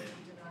really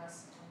believed in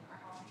us, and our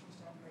house church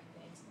has done great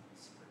things.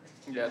 It's super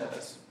great. Yeah,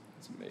 that's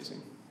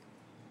amazing.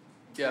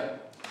 Yeah.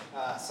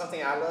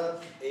 Something I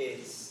love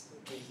is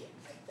the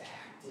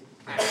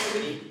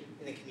activity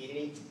in the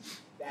community.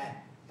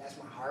 That's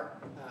my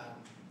heart.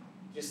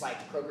 Just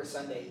like Kroger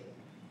Sunday,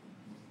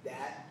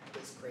 that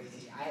is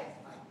crazy.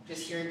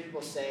 Just hearing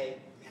people say,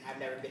 "Man, I've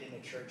never been in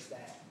a church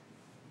that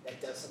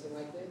does something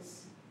like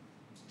this."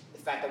 The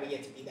fact that we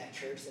get to be that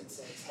church that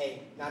says,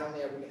 "Hey, not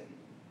only are we going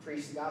to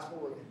preach the gospel,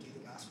 we're going to do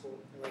the gospel,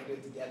 and we're going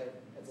to do it together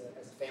as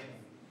a family."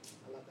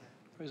 I love that.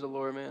 Praise the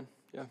Lord, man.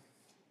 Yeah.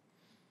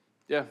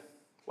 Yeah.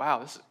 Wow.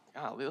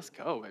 Let's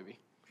go, baby.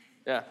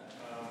 Yeah.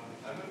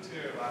 I moved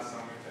here last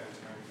summer to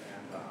intern,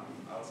 and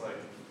I was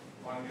like,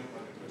 wanting to get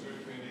like into a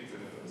church community,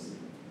 and it was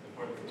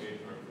important for me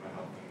for my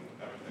health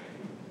and everything.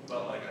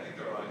 But like, I think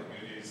there are a lot of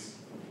communities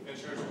in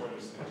church or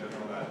just in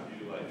general that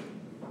you like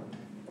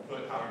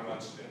put however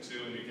much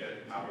into and you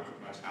get however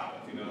much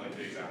out of, like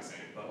the exact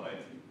same. But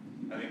like,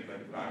 I think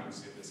like what I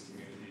see this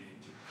community,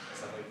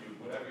 it's like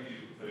whatever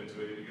you put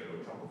into it, you get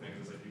a couple things,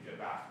 it's like you get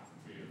back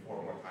 3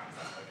 or 4 more times.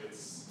 Like it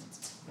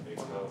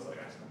feels like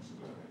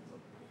exponentially.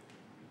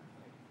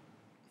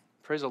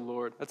 Praise the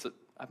Lord.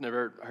 I've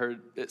never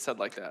heard it said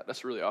like that.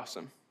 That's really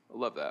awesome. I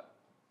love that.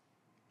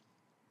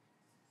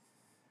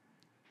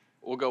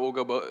 We'll go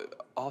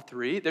all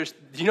three.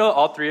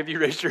 All three of you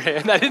raised your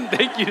hand. I didn't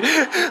think you.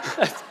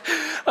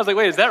 I was like,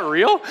 wait, is that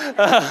real?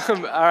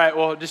 All right,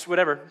 well, just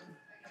whatever.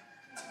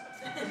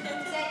 So I think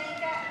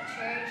at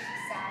church,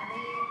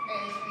 sadly, or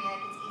at least for me,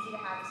 like it's easy to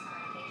have this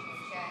connotation of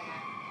showing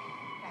up,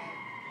 kind of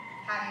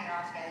having it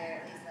all together,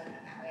 at least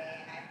looking that way.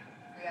 And I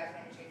grew up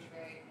in a church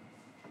where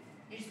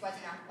there just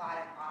wasn't a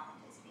lot of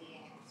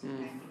authenticity, and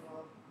sometimes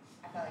people,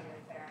 I felt like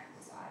really put on a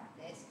facade.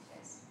 This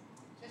is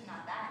just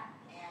not that.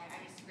 And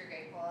I'm just super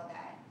grateful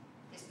that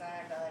this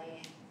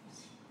vulnerability and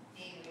just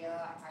being real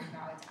and talking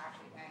about what's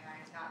actually going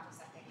on is not just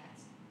something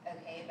that's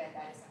okay, but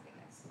that is something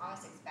that's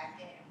almost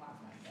expected and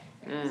welcome.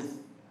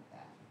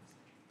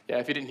 Yeah,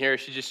 if you didn't hear,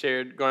 she just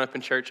shared growing up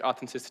in church,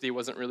 authenticity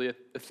wasn't really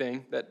a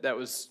thing. That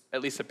was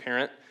at least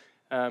apparent,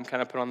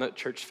 kind of put on the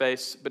church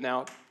face. But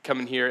now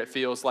coming here, it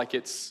feels like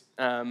it's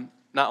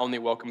not only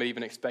welcome, but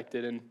even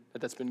expected, and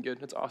that's been good.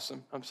 That's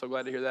awesome. I'm so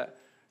glad to hear that.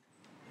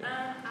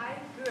 I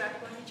grew up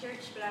going to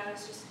church, but I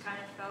was just kind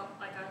of felt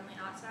like I was on the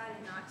outside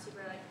and not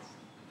super like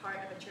part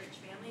of a church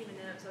family, even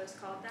though it was always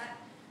called that.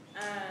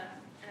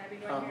 And I've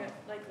been going here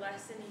like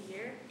less than a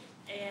year,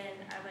 and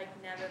I like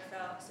never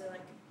felt so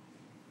like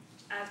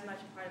as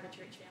much a part of a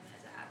church family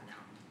as I have now.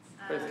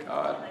 Praise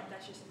God. And, like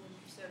that's just something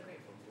I'm so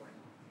grateful for.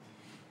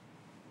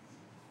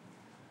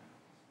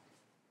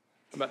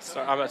 I'm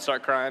about to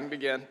start crying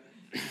again.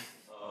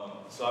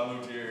 So I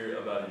moved here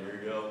about a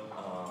year ago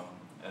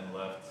and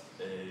left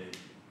a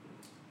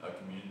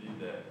community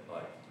that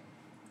like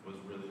was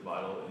really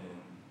vital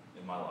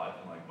in my life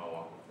and like my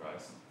walk with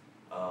Christ,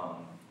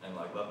 and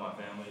like left my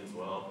family as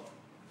well.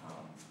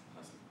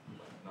 That's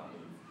like not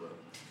moved, but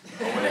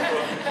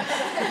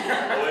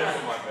away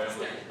from my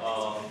family,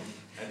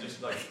 and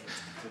just like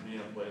to be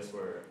in a place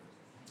where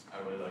I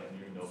really like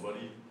knew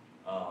nobody,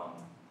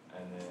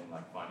 and then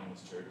like finding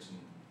this church and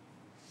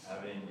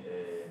having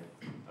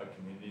a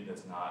community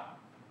that's not,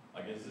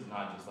 I guess it's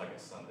not just like a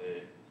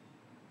Sunday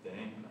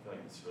thing. I feel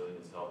like this really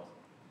has helped,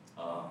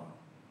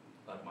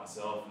 like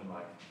myself and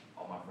like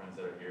all my friends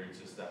that are here,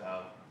 just to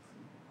have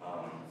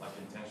like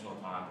intentional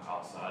time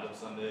outside of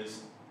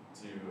Sundays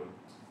to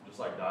just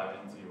like dive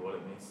into what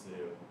it means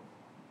to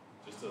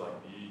just to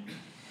like be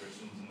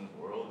Christians in this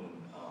world,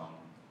 and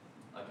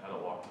like how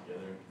to walk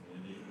together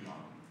in community.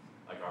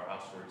 Like our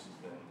house church has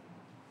been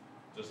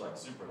just like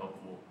super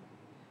helpful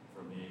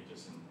for me,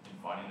 just in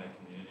finding that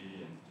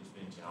community and just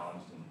being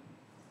challenged in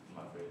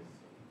my faith.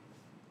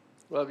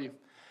 Love you.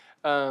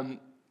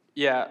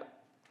 Yeah,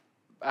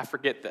 I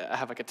forget that I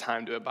have like a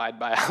time to abide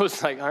by. I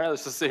was like, all right,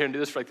 let's just sit here and do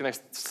this for like the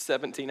next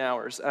 17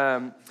 hours.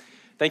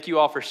 Thank you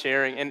all for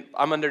sharing. And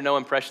I'm under no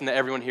impression that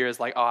everyone here is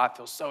like, oh, I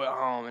feel so at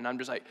home. And I'm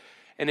just like,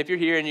 and if you're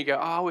here and you go, oh,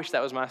 I wish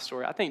that was my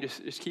story, I think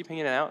just keep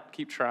hanging out,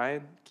 keep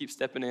trying, keep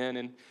stepping in.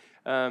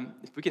 And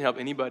if we can help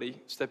anybody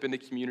step into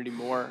community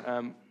more,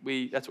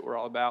 that's what we're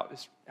all about,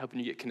 is helping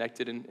you get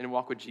connected and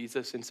walk with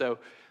Jesus. And so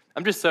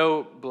I'm just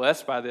so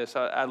blessed by this.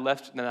 I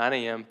left at 9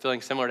 a.m.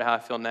 feeling similar to how I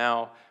feel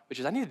now, which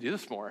is I need to do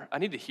this more. I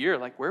need to hear,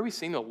 like, where are we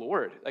seeing the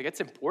Lord? Like, it's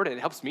important. It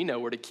helps me know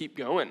where to keep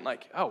going.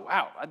 Like, oh,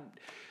 wow.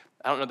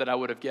 I don't know that I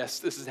would have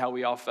guessed this is how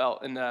we all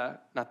felt. And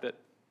not that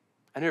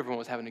I knew everyone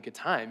was having a good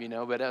time,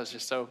 but it was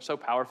just so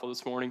powerful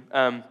this morning.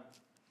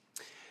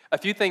 A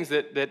few things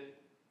that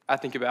I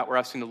think about where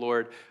I've seen the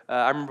Lord.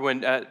 I remember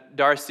when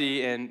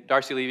Darcy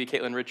Levy,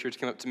 Caitlin Richards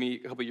came up to me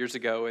a couple years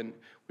ago, and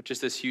with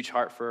just this huge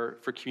heart for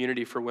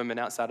community for women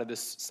outside of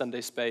this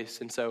Sunday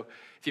space. And so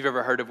if you've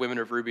ever heard of Women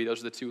of Ruby, those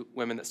are the two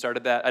women that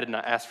started that. I did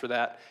not ask for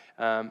that.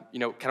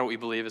 Kind of what we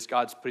believe is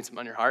God's putting something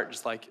on your heart.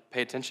 Just like,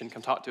 pay attention,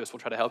 come talk to us, we'll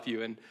try to help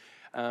you. And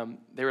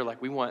they were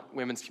like, we want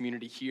women's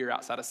community here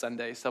outside of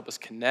Sundays to help us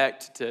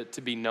connect,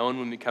 to be known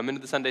when we come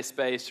into the Sunday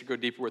space, to go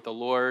deeper with the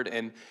Lord.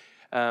 And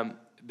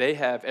they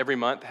have every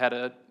month had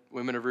a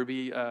Women of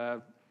Ruby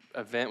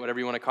event, whatever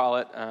you want to call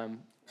it.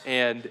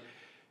 And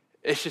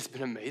it's just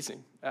been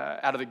amazing.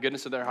 Out of the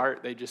goodness of their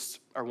heart, they just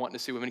are wanting to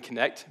see women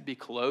connect, be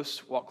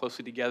close, walk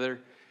closely together,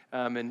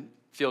 and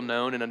feel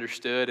known and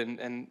understood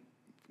and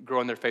grow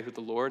in their faith with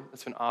the Lord.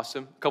 That's been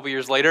awesome. A couple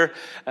years later,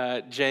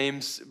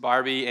 James,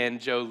 Barbie, and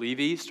Joe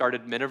Levy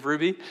started Men of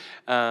Ruby.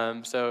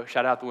 So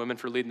shout out the women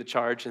for leading the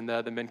charge, and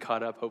the men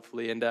caught up,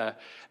 hopefully. But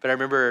I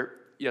remember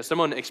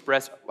someone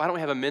expressed, why don't we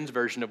have a men's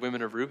version of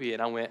Women of Ruby?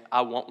 And I went,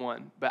 I want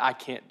one, but I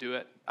can't do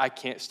it. I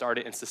can't start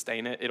it and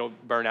sustain it. It'll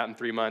burn out in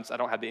 3 months. I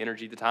don't have the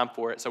energy, the time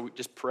for it. So we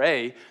just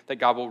pray that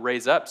God will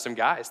raise up some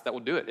guys that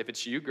will do it. If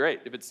it's you, great.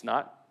 If it's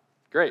not,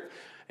 great.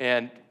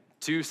 And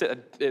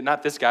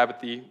not this guy, but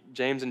the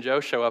James and Joe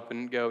show up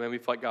and go, man, we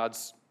feel like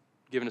God's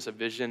given us a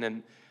vision.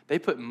 And they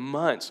put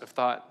months of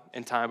thought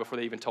and time before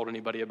they even told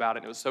anybody about it.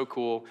 And it was so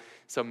cool.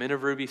 So Men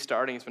of Ruby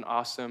starting, it's been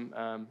awesome.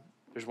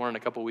 There's one in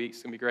a couple weeks.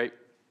 It's going to be great.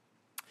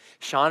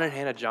 Sean and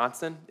Hannah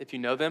Johnson, if you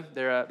know them,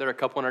 they're a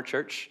couple in our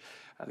church.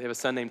 They have a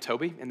son named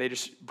Toby, and they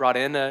just brought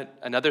in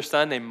another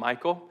son named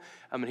Michael.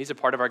 And he's a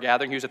part of our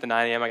gathering. He was at the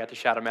 9 a.m. I got to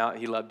shout him out, and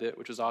he loved it,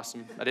 which was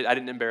awesome. I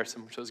didn't embarrass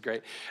him, which was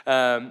great.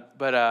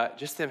 But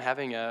just them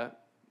having a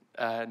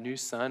new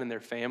son in their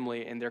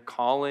family, and their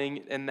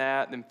calling in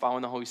that, and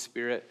following the Holy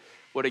Spirit.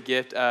 What a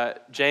gift.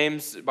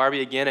 James,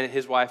 Barbie again, and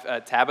his wife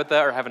Tabitha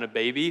are having a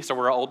baby. So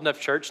we're an old enough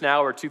church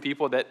now. We're two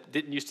people that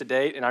didn't used to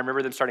date, and I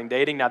remember them starting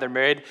dating. Now they're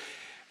married.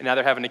 And now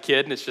they're having a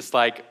kid, and it's just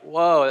like,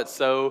 whoa, that's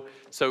so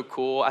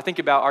cool. I think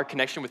about our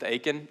connection with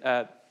Aiken.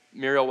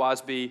 Muriel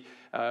Wasby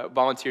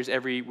volunteers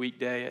every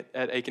weekday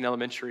at Aiken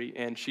Elementary,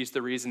 and she's the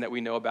reason that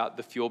we know about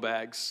the fuel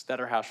bags that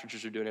our house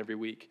churches are doing every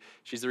week.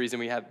 She's the reason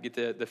we get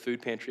the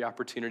food pantry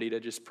opportunity to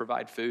just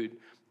provide food,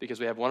 because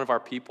we have one of our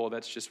people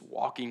that's just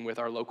walking with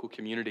our local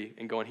community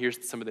and going,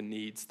 here's some of the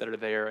needs that are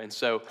there. And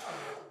so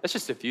that's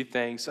just a few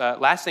things.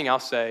 Last thing I'll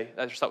say,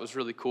 I just thought was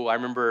really cool. I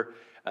remember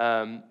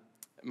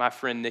my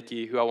friend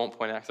Nikki, who I won't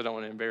point out because I don't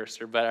want to embarrass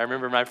her, but I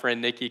remember my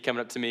friend Nikki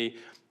coming up to me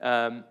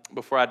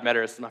before I'd met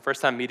her. My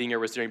first time meeting her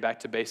was during Back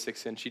to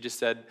Basics, and she just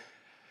said,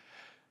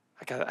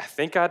 I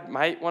think I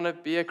might want to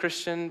be a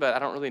Christian, but I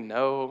don't really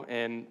know,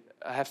 and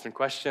I have some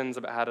questions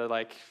about how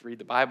to read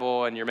the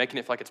Bible, and you're making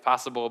it feel like it's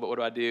possible, but what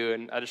do I do?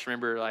 And I just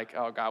remember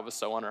God was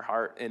so on her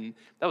heart, and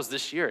that was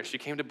this year. She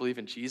came to believe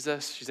in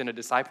Jesus. She's in a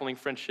discipling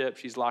friendship.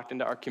 She's locked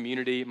into our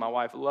community. My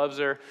wife loves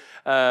her,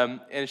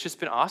 and it's just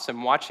been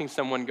awesome watching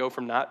someone go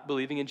from not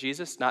believing in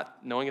Jesus,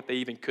 not knowing if they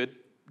even could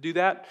do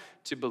that,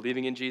 to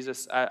believing in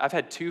Jesus. I've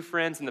had two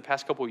friends in the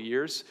past couple of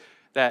years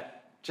that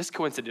just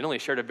coincidentally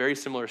shared a very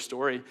similar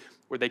story,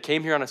 where they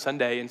came here on a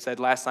Sunday and said,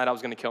 last night I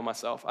was going to kill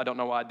myself. I don't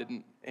know why I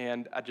didn't.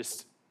 And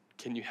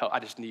can you help? I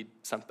just need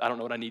something. I don't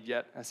know what I need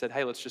yet. I said,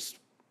 hey, let's just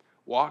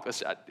walk.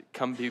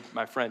 Come be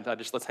my friend.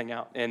 Let's hang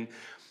out. And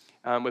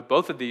with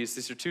both of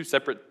these are two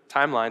separate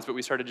timelines, but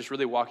we started just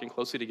really walking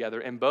closely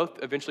together. And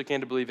both eventually came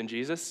to believe in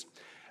Jesus.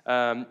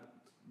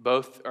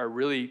 Both are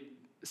really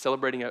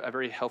celebrating a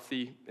very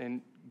healthy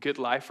and good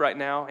life right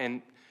now.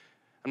 And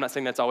I'm not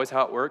saying that's always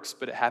how it works,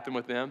 but it happened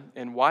with them.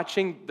 And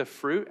watching the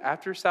fruit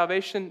after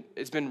salvation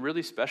has been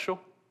really special.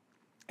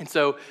 And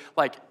so,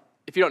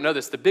 if if you don't know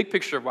this, the big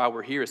picture of why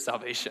we're here is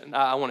salvation.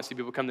 I want to see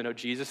people come to know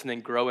Jesus and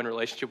then grow in a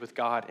relationship with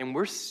God, and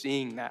we're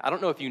seeing that. I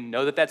don't know if you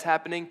know that that's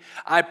happening.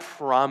 I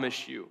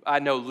promise you, I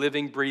know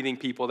living, breathing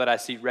people that I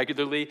see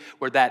regularly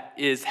where that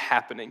is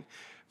happening.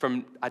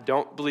 From I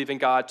don't believe in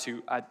God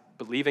to I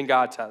believe in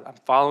God to I'm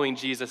following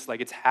Jesus.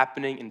 Like, it's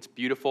happening, and it's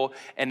beautiful,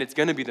 and it's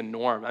going to be the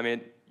norm. I mean,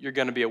 you're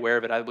going to be aware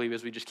of it, I believe,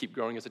 as we just keep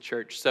growing as a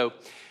church. So,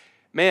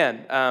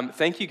 man,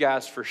 thank you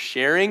guys for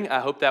sharing. I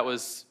hope that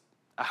was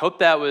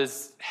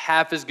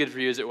half as good for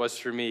you as it was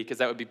for me, because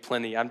that would be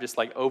plenty. I'm just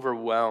like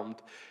overwhelmed.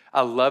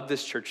 I love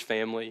this church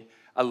family.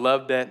 I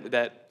love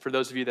that for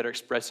those of you that are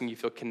expressing, you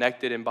feel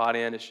connected and bought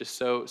in. It's just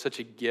such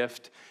a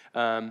gift.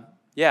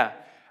 Yeah.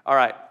 All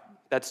right.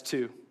 That's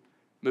 2.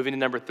 Moving to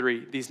number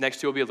 3. These next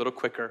 2 will be a little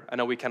quicker. I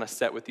know we kind of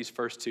set with these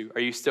first 2.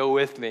 Are you still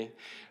with me?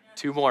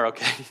 2 more.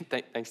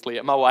 Okay. Thanks,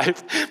 Leah. My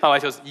wife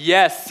goes,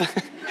 yes.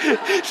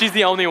 She's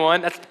the only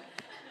one. That's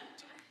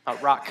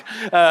rock.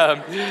 All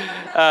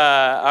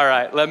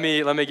right, let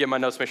me get my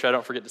notes, make sure I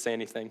don't forget to say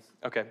anything.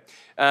 Okay,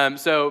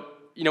 so,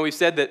 we've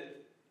said that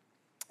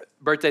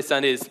Birthday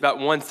Sunday is about,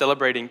 1,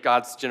 celebrating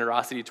God's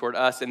generosity toward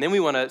us, and then we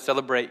want to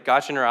celebrate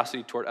God's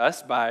generosity toward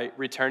us by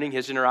returning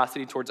his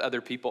generosity towards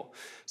other people.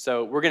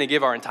 So we're going to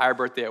give our entire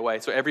birthday away.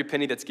 So every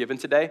penny that's given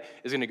today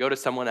is going to go to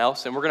someone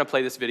else, and we're going to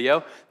play this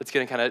video that's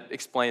going to kind of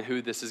explain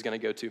who this is going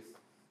to go to.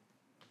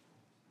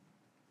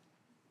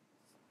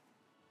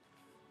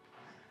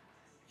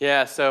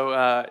 Yeah,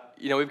 so,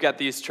 we've got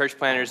these church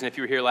planners, and if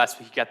you were here last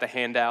week, you got the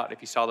handout. If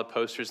you saw the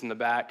posters in the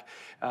back,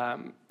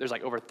 there's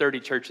like over 30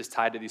 churches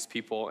tied to these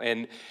people.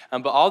 And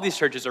but all these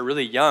churches are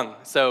really young.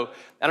 So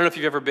I don't know if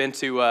you've ever been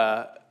to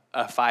a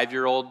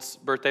 5-year-old's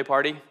birthday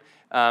party,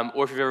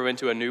 or if you've ever been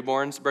to a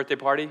newborn's birthday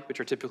party, which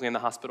are typically in the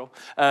hospital.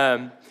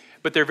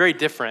 But they're very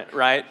different,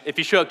 right? If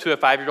you show up to a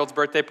 5-year-old's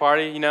birthday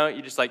party,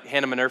 you just like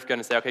hand them a Nerf gun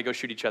and say, okay, go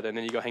shoot each other, and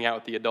then you go hang out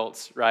with the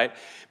adults, right?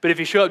 But if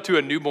you show up to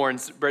a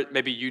newborn's,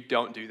 maybe you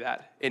don't do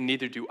that, and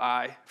neither do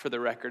I, for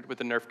the record,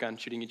 with a Nerf gun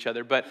shooting each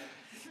other. But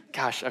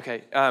gosh,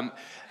 okay.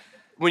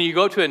 When you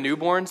go to a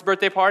newborn's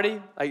birthday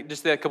party, like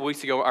just a couple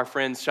weeks ago, our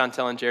friends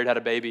Chantel and Jared had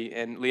a baby,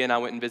 and Leah and I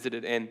went and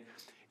visited, and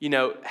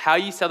how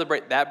you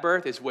celebrate that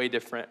birth is way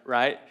different,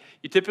 right?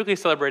 You typically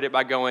celebrate it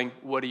by going,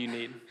 what do you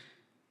need?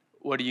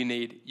 What do you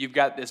need? You've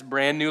got this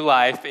brand new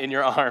life in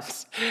your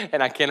arms,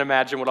 and I can't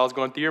imagine what all's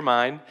going through your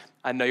mind.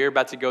 I know you're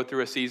about to go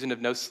through a season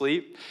of no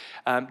sleep.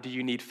 Do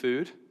you need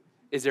food?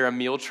 Is there a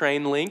meal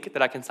train link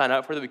that I can sign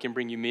up for that we can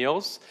bring you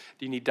meals?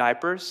 Do you need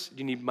diapers? Do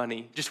you need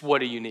money? Just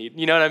what do you need?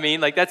 You know what I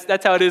mean? Like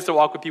that's how it is to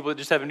walk with people that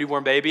just have a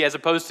newborn baby, as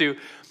opposed to,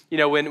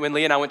 when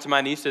Leah and I went to my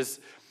niece's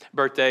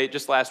birthday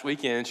just last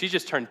weekend, and she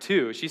just turned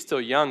 2. She's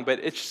still young, but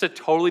it's just a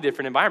totally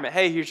different environment.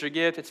 Hey, here's your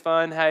gift. It's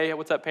fun. Hey,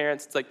 what's up,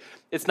 parents? It's like,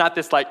 it's not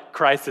this like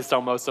crisis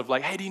almost of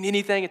like, hey, do you need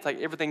anything? It's like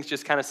everything's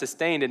just kind of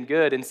sustained and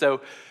good. And so,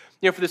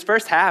 for this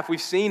first half,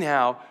 we've seen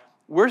how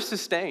we're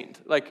sustained.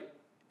 Like,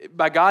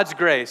 by God's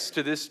grace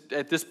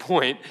at this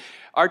point,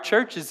 our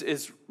church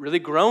is really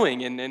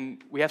growing,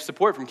 and we have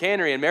support from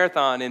Cannery and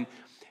Marathon, and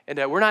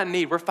we're not in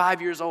need. We're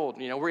 5 years old.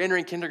 We're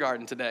entering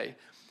kindergarten today.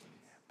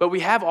 But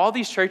we have all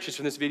these churches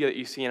from this video that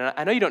you see, and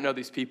I know you don't know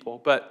these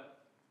people, but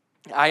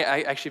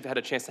I actually have had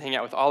a chance to hang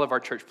out with all of our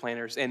church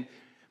planners,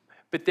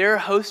 but they're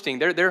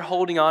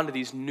holding on to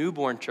these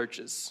newborn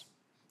churches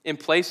in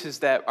places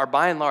that are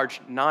by and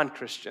large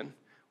non-Christian,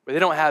 where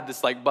they don't have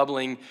this like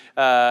bubbling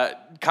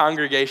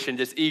congregation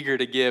just eager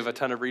to give a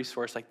ton of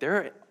resource. Like,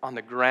 they're on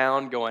the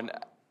ground going,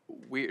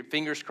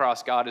 fingers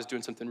crossed God is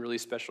doing something really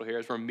special here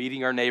as we're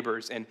meeting our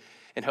neighbors and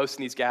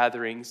hosting these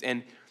gatherings.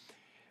 And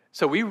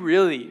so we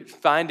really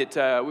find it,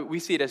 we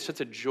see it as such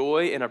a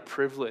joy and a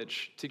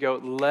privilege to go,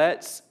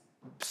 let's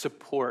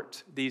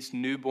support these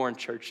newborn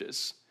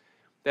churches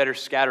that are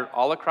scattered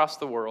all across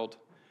the world,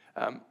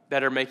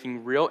 that are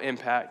making real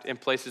impact in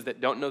places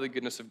that don't know the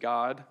goodness of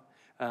God,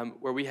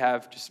 where we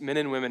have just men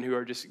and women who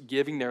are just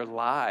giving their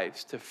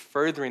lives to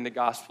furthering the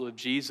gospel of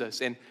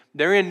Jesus. And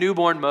they're in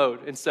newborn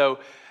mode. And so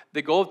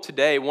the goal of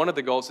today, one of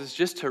the goals, is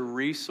just to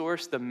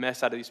resource the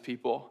mess out of these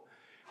people,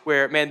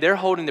 where, man, they're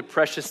holding the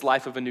precious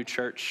life of a new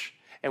church.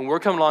 And we're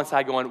coming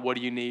alongside going, what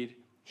do you need?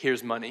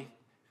 Here's money.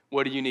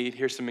 What do you need?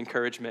 Here's some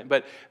encouragement.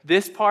 But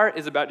this part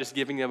is about just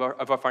giving them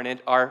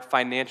our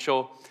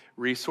financial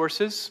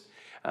resources,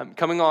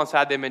 coming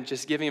alongside them and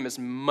just giving them as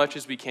much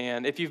as we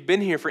can. If you've been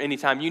here for any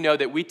time, you know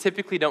that we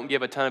typically don't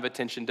give a ton of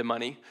attention to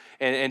money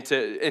and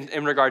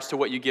in regards to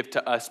what you give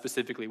to us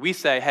specifically. We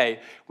say, hey,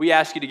 we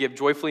ask you to give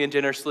joyfully and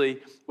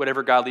generously,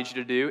 whatever God leads you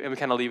to do, and we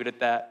kind of leave it at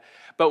that.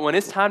 But when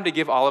it's time to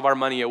give all of our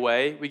money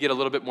away, we get a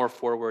little bit more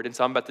forward, and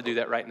so I'm about to do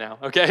that right now,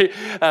 okay?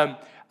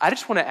 I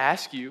just want to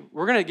ask you,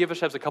 we're going to give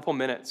ourselves a couple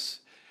minutes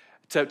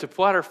to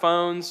pull out our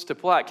phones, to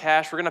pull out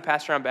cash. We're going to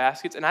pass around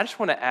baskets, and I just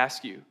want to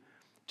ask you,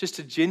 just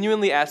to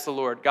genuinely ask the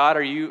Lord, God,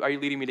 are you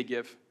leading me to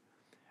give?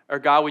 Or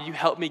God, will you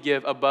help me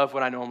give above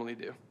what I normally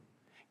do?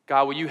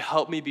 God, will you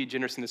help me be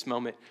generous in this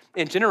moment?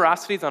 And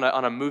generosity is on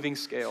a moving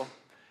scale.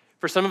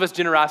 For some of us,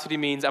 generosity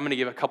means I'm going to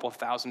give a couple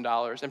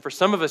 $1,000s. And for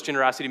some of us,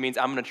 generosity means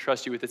I'm going to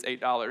trust you with this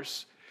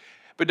 $8.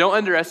 But don't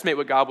underestimate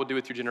what God will do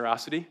with your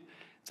generosity.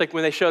 It's like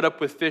when they showed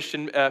up with fish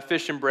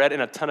and bread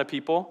and a ton of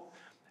people,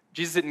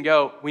 Jesus didn't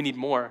go, we need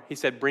more. He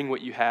said, bring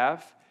what you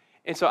have.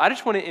 And so I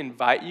just want to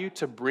invite you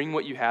to bring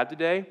what you have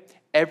today.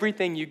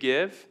 Everything you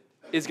give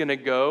is going to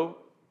go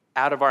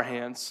out of our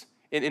hands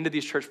and into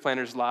these church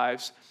planners'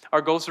 lives.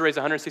 Our goal is to raise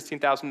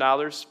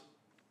 $116,000.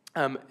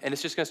 And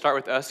it's just going to start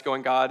with us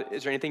going, God,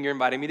 is there anything you're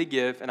inviting me to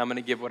give? And I'm going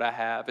to give what I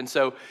have. And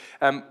so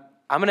I'm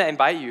going to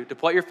invite you to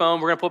pull out your phone.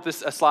 We're going to pull up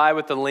a slide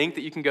with the link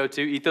that you can go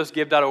to,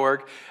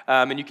 ethosgive.org,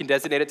 and you can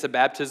designate it to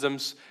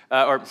baptisms,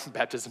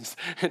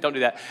 don't do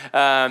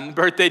that,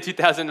 birthday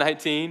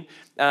 2019.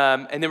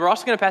 And then we're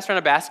also going to pass around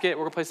a basket.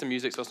 We're going to play some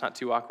music so it's not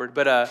too awkward.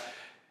 But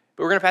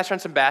we're going to pass around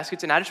some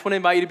baskets, and I just want to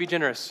invite you to be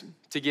generous,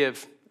 to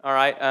give, all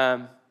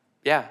right?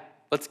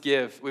 Let's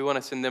give. We want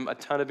to send them a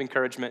ton of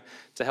encouragement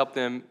to help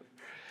them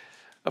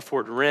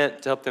afford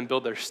rent, to help them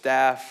build their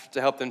staff,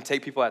 to help them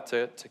take people out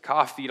to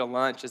coffee, to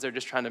lunch, as they're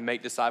just trying to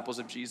make disciples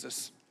of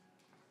Jesus.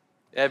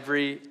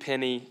 Every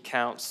penny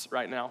counts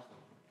right now.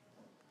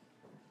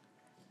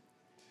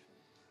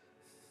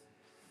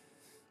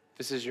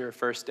 This is your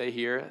first day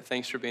here.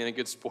 Thanks for being a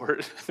good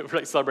sport. We're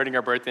like celebrating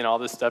our birthday and all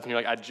this stuff, and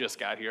you're like, I just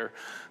got here.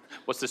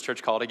 What's this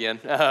church called again?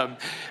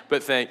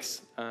 But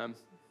thanks.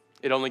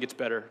 It only gets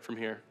better from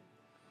here.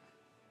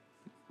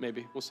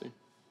 Maybe. We'll see.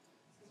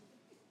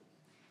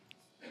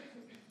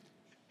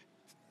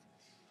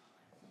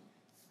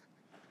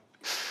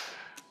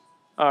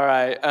 All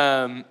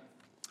right,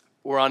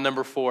 we're on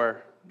number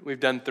 4. We've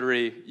done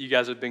 3. You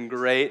guys have been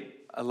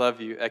great. I love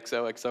you,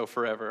 XOXO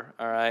forever,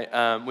 all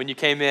right? When you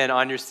came in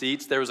on your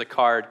seats, there was a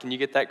card. Can you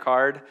get that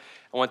card?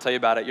 I want to tell you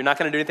about it. You're not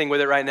going to do anything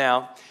with it right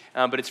now,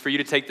 but it's for you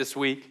to take this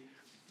week.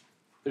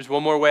 There's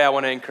one more way I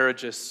want to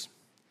encourage us.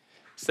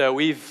 So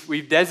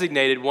we've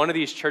designated one of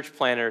these church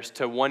planners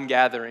to one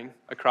gathering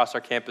across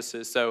our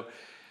campuses. So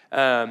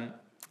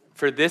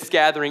for this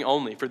gathering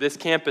only, for this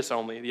campus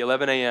only, the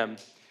 11 a.m.,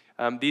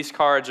 these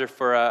cards are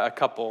for a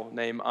couple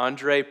named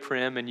Andre,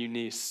 Prim, and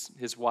Eunice,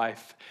 his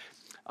wife.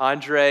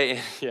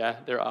 Andre, yeah,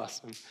 they're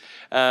awesome.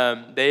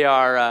 They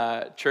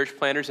are church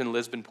planners in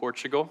Lisbon,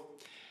 Portugal.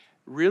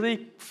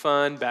 Really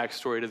fun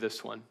backstory to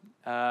this one.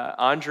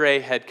 Andre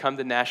had come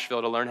to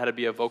Nashville to learn how to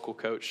be a vocal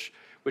coach,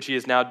 which he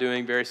is now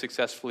doing very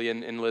successfully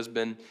in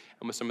Lisbon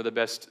and with some of the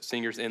best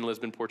singers in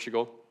Lisbon,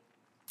 Portugal.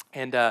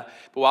 And but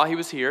while he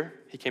was here,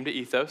 he came to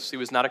Ethos. He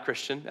was not a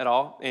Christian at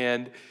all,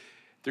 and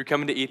through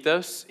coming to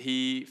Ethos,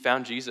 he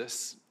found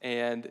Jesus.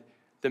 And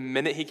the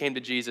minute he came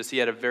to Jesus, he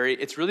had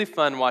it's really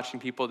fun watching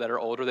people that are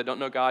older that don't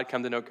know God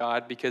come to know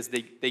God because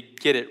they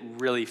get it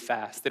really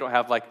fast. They don't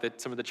have like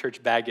some of the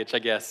church baggage, I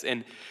guess.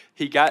 And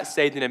he got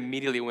saved and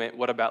immediately went,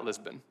 what about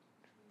Lisbon?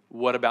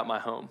 What about my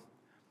home?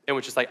 And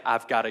was just like,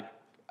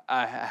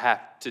 I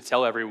have to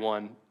tell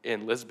everyone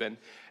in Lisbon.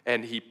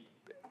 And he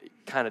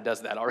kind of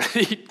does that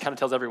already. He kind of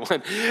tells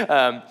everyone.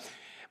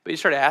 But he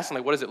started asking,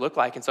 like, what does it look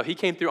like? And so he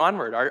came through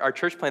Onward, our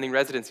church planning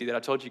residency that I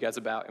told you guys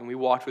about, and we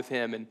walked with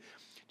him and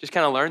just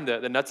kind of learned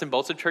the nuts and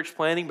bolts of church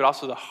planning, but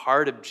also the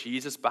heart of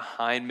Jesus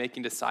behind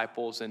making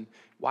disciples and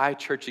why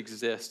church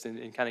exists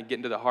and kind of get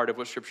into the heart of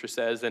what Scripture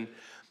says. And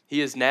he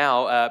has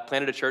now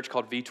planted a church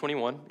called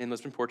V21 in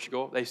Lisbon,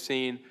 Portugal. They've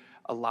seen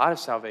a lot of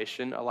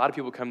salvation, a lot of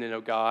people come to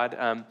know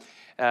God.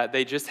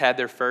 They just had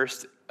their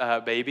first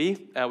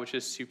baby, which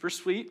is super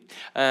sweet.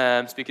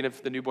 Speaking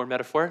of the newborn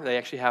metaphor, they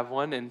actually have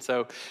one. And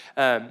so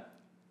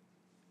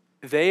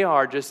they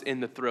are just in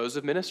the throes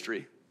of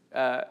ministry.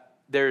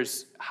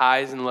 There's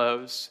highs and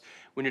lows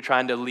when you're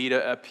trying to lead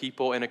a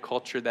people in a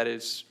culture that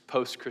is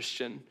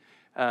post-Christian,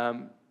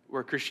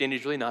 where Christianity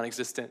is really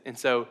non-existent. And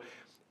so,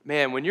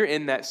 man, when you're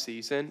in that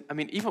season, I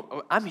mean, even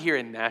I'm here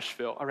in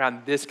Nashville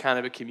around this kind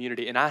of a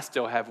community, and I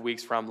still have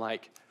weeks where I'm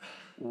like,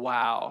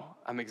 wow,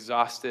 I'm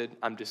exhausted,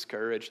 I'm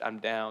discouraged, I'm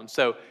down.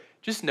 So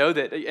just know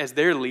that as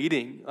they're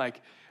leading,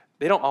 like,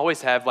 they don't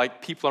always have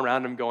like people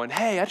around them going,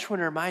 hey, I just want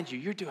to remind you,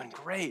 you're doing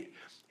great.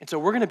 And so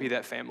we're going to be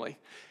that family.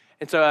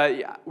 And so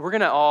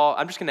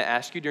I'm just going to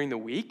ask you during the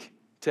week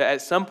to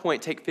at some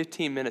point take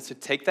 15 minutes to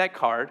take that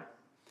card,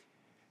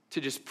 to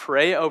just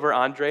pray over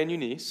Andre and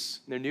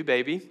Eunice, their new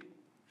baby,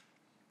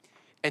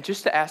 and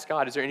just to ask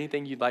God, is there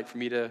anything you'd like for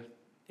me to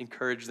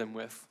encourage them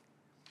with?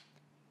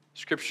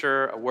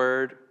 Scripture, a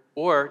word,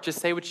 or just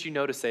say what you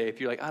know to say. If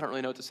you're like, I don't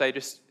really know what to say,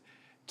 just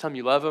tell them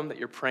you love them, that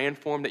you're praying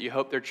for them, that you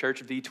hope their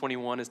church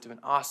V21 is doing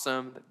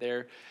awesome, that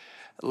they're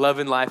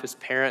loving life as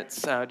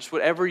parents, just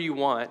whatever you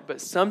want.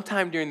 But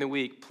sometime during the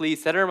week,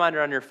 please set a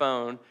reminder on your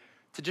phone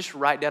to just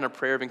write down a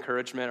prayer of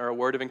encouragement or a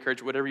word of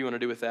encouragement, whatever you want to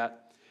do with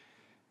that.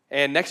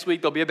 And next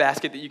week, there'll be a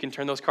basket that you can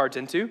turn those cards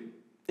into,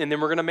 and then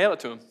we're going to mail it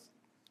to them.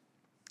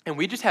 And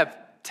we just have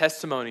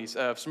testimonies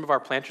of some of our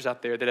planters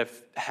out there that have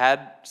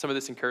had some of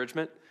this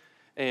encouragement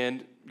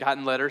and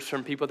gotten letters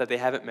from people that they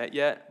haven't met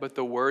yet, but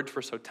the words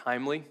were so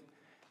timely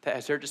that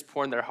as they're just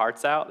pouring their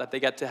hearts out, that they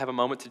got to have a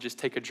moment to just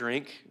take a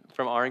drink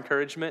from our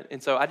encouragement.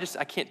 And so I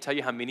can't tell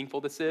you how meaningful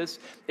this is.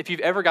 If you've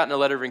ever gotten a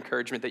letter of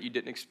encouragement that you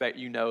didn't expect,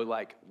 you know,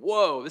 like,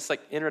 whoa, this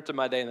like interrupted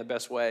my day in the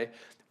best way.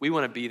 We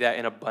want to be that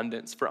in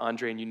abundance for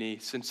Andre and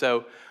Eunice. And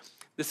so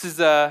this is,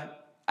 I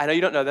know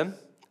you don't know them.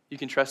 You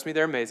can trust me,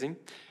 they're amazing.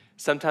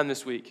 sometime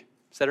this week,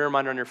 set a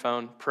reminder on your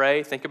phone,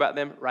 pray, think about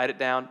them, write it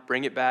down,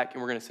 bring it back,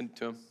 and we're going to send it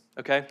to them,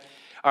 okay?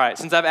 All right,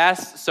 since I've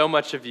asked so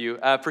much of you,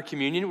 for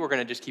communion, we're going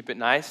to just keep it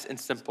nice and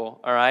simple,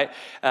 all right?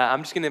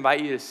 I'm just going to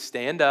invite you to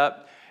stand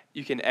up.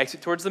 You can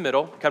exit towards the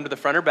middle, come to the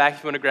front or back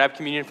if you want to grab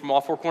communion from all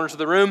four corners of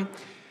the room,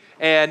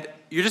 and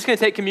you're just going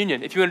to take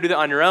communion. If you want to do that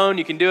on your own,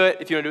 you can do it.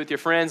 If you want to do it with your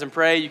friends and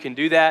pray, you can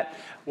do that.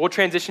 We'll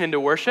transition into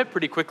worship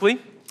pretty quickly.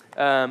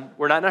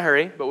 We're not in a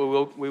hurry, but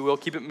we will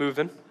keep it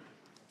moving.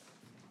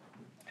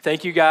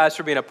 Thank you guys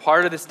for being a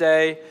part of this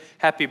day.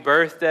 Happy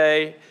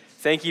birthday.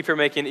 Thank you for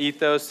making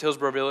Ethos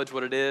Hillsborough Village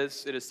what it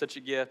is. It is such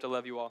a gift. I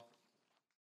love you all.